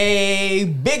 AKA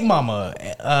Big Mama,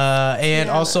 and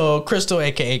also Crystal,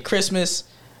 AKA Christmas.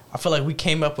 I feel like we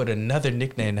came up with another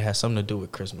nickname that has something to do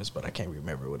with Christmas, but I can't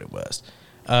remember what it was.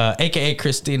 AKA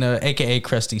Christina, AKA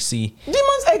Krusty C.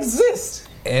 Demons exist.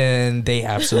 And they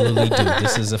absolutely do.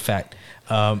 This is a fact.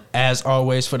 As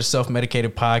always, for the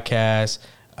Self-Medicated Podcast,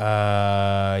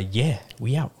 yeah,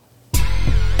 we out.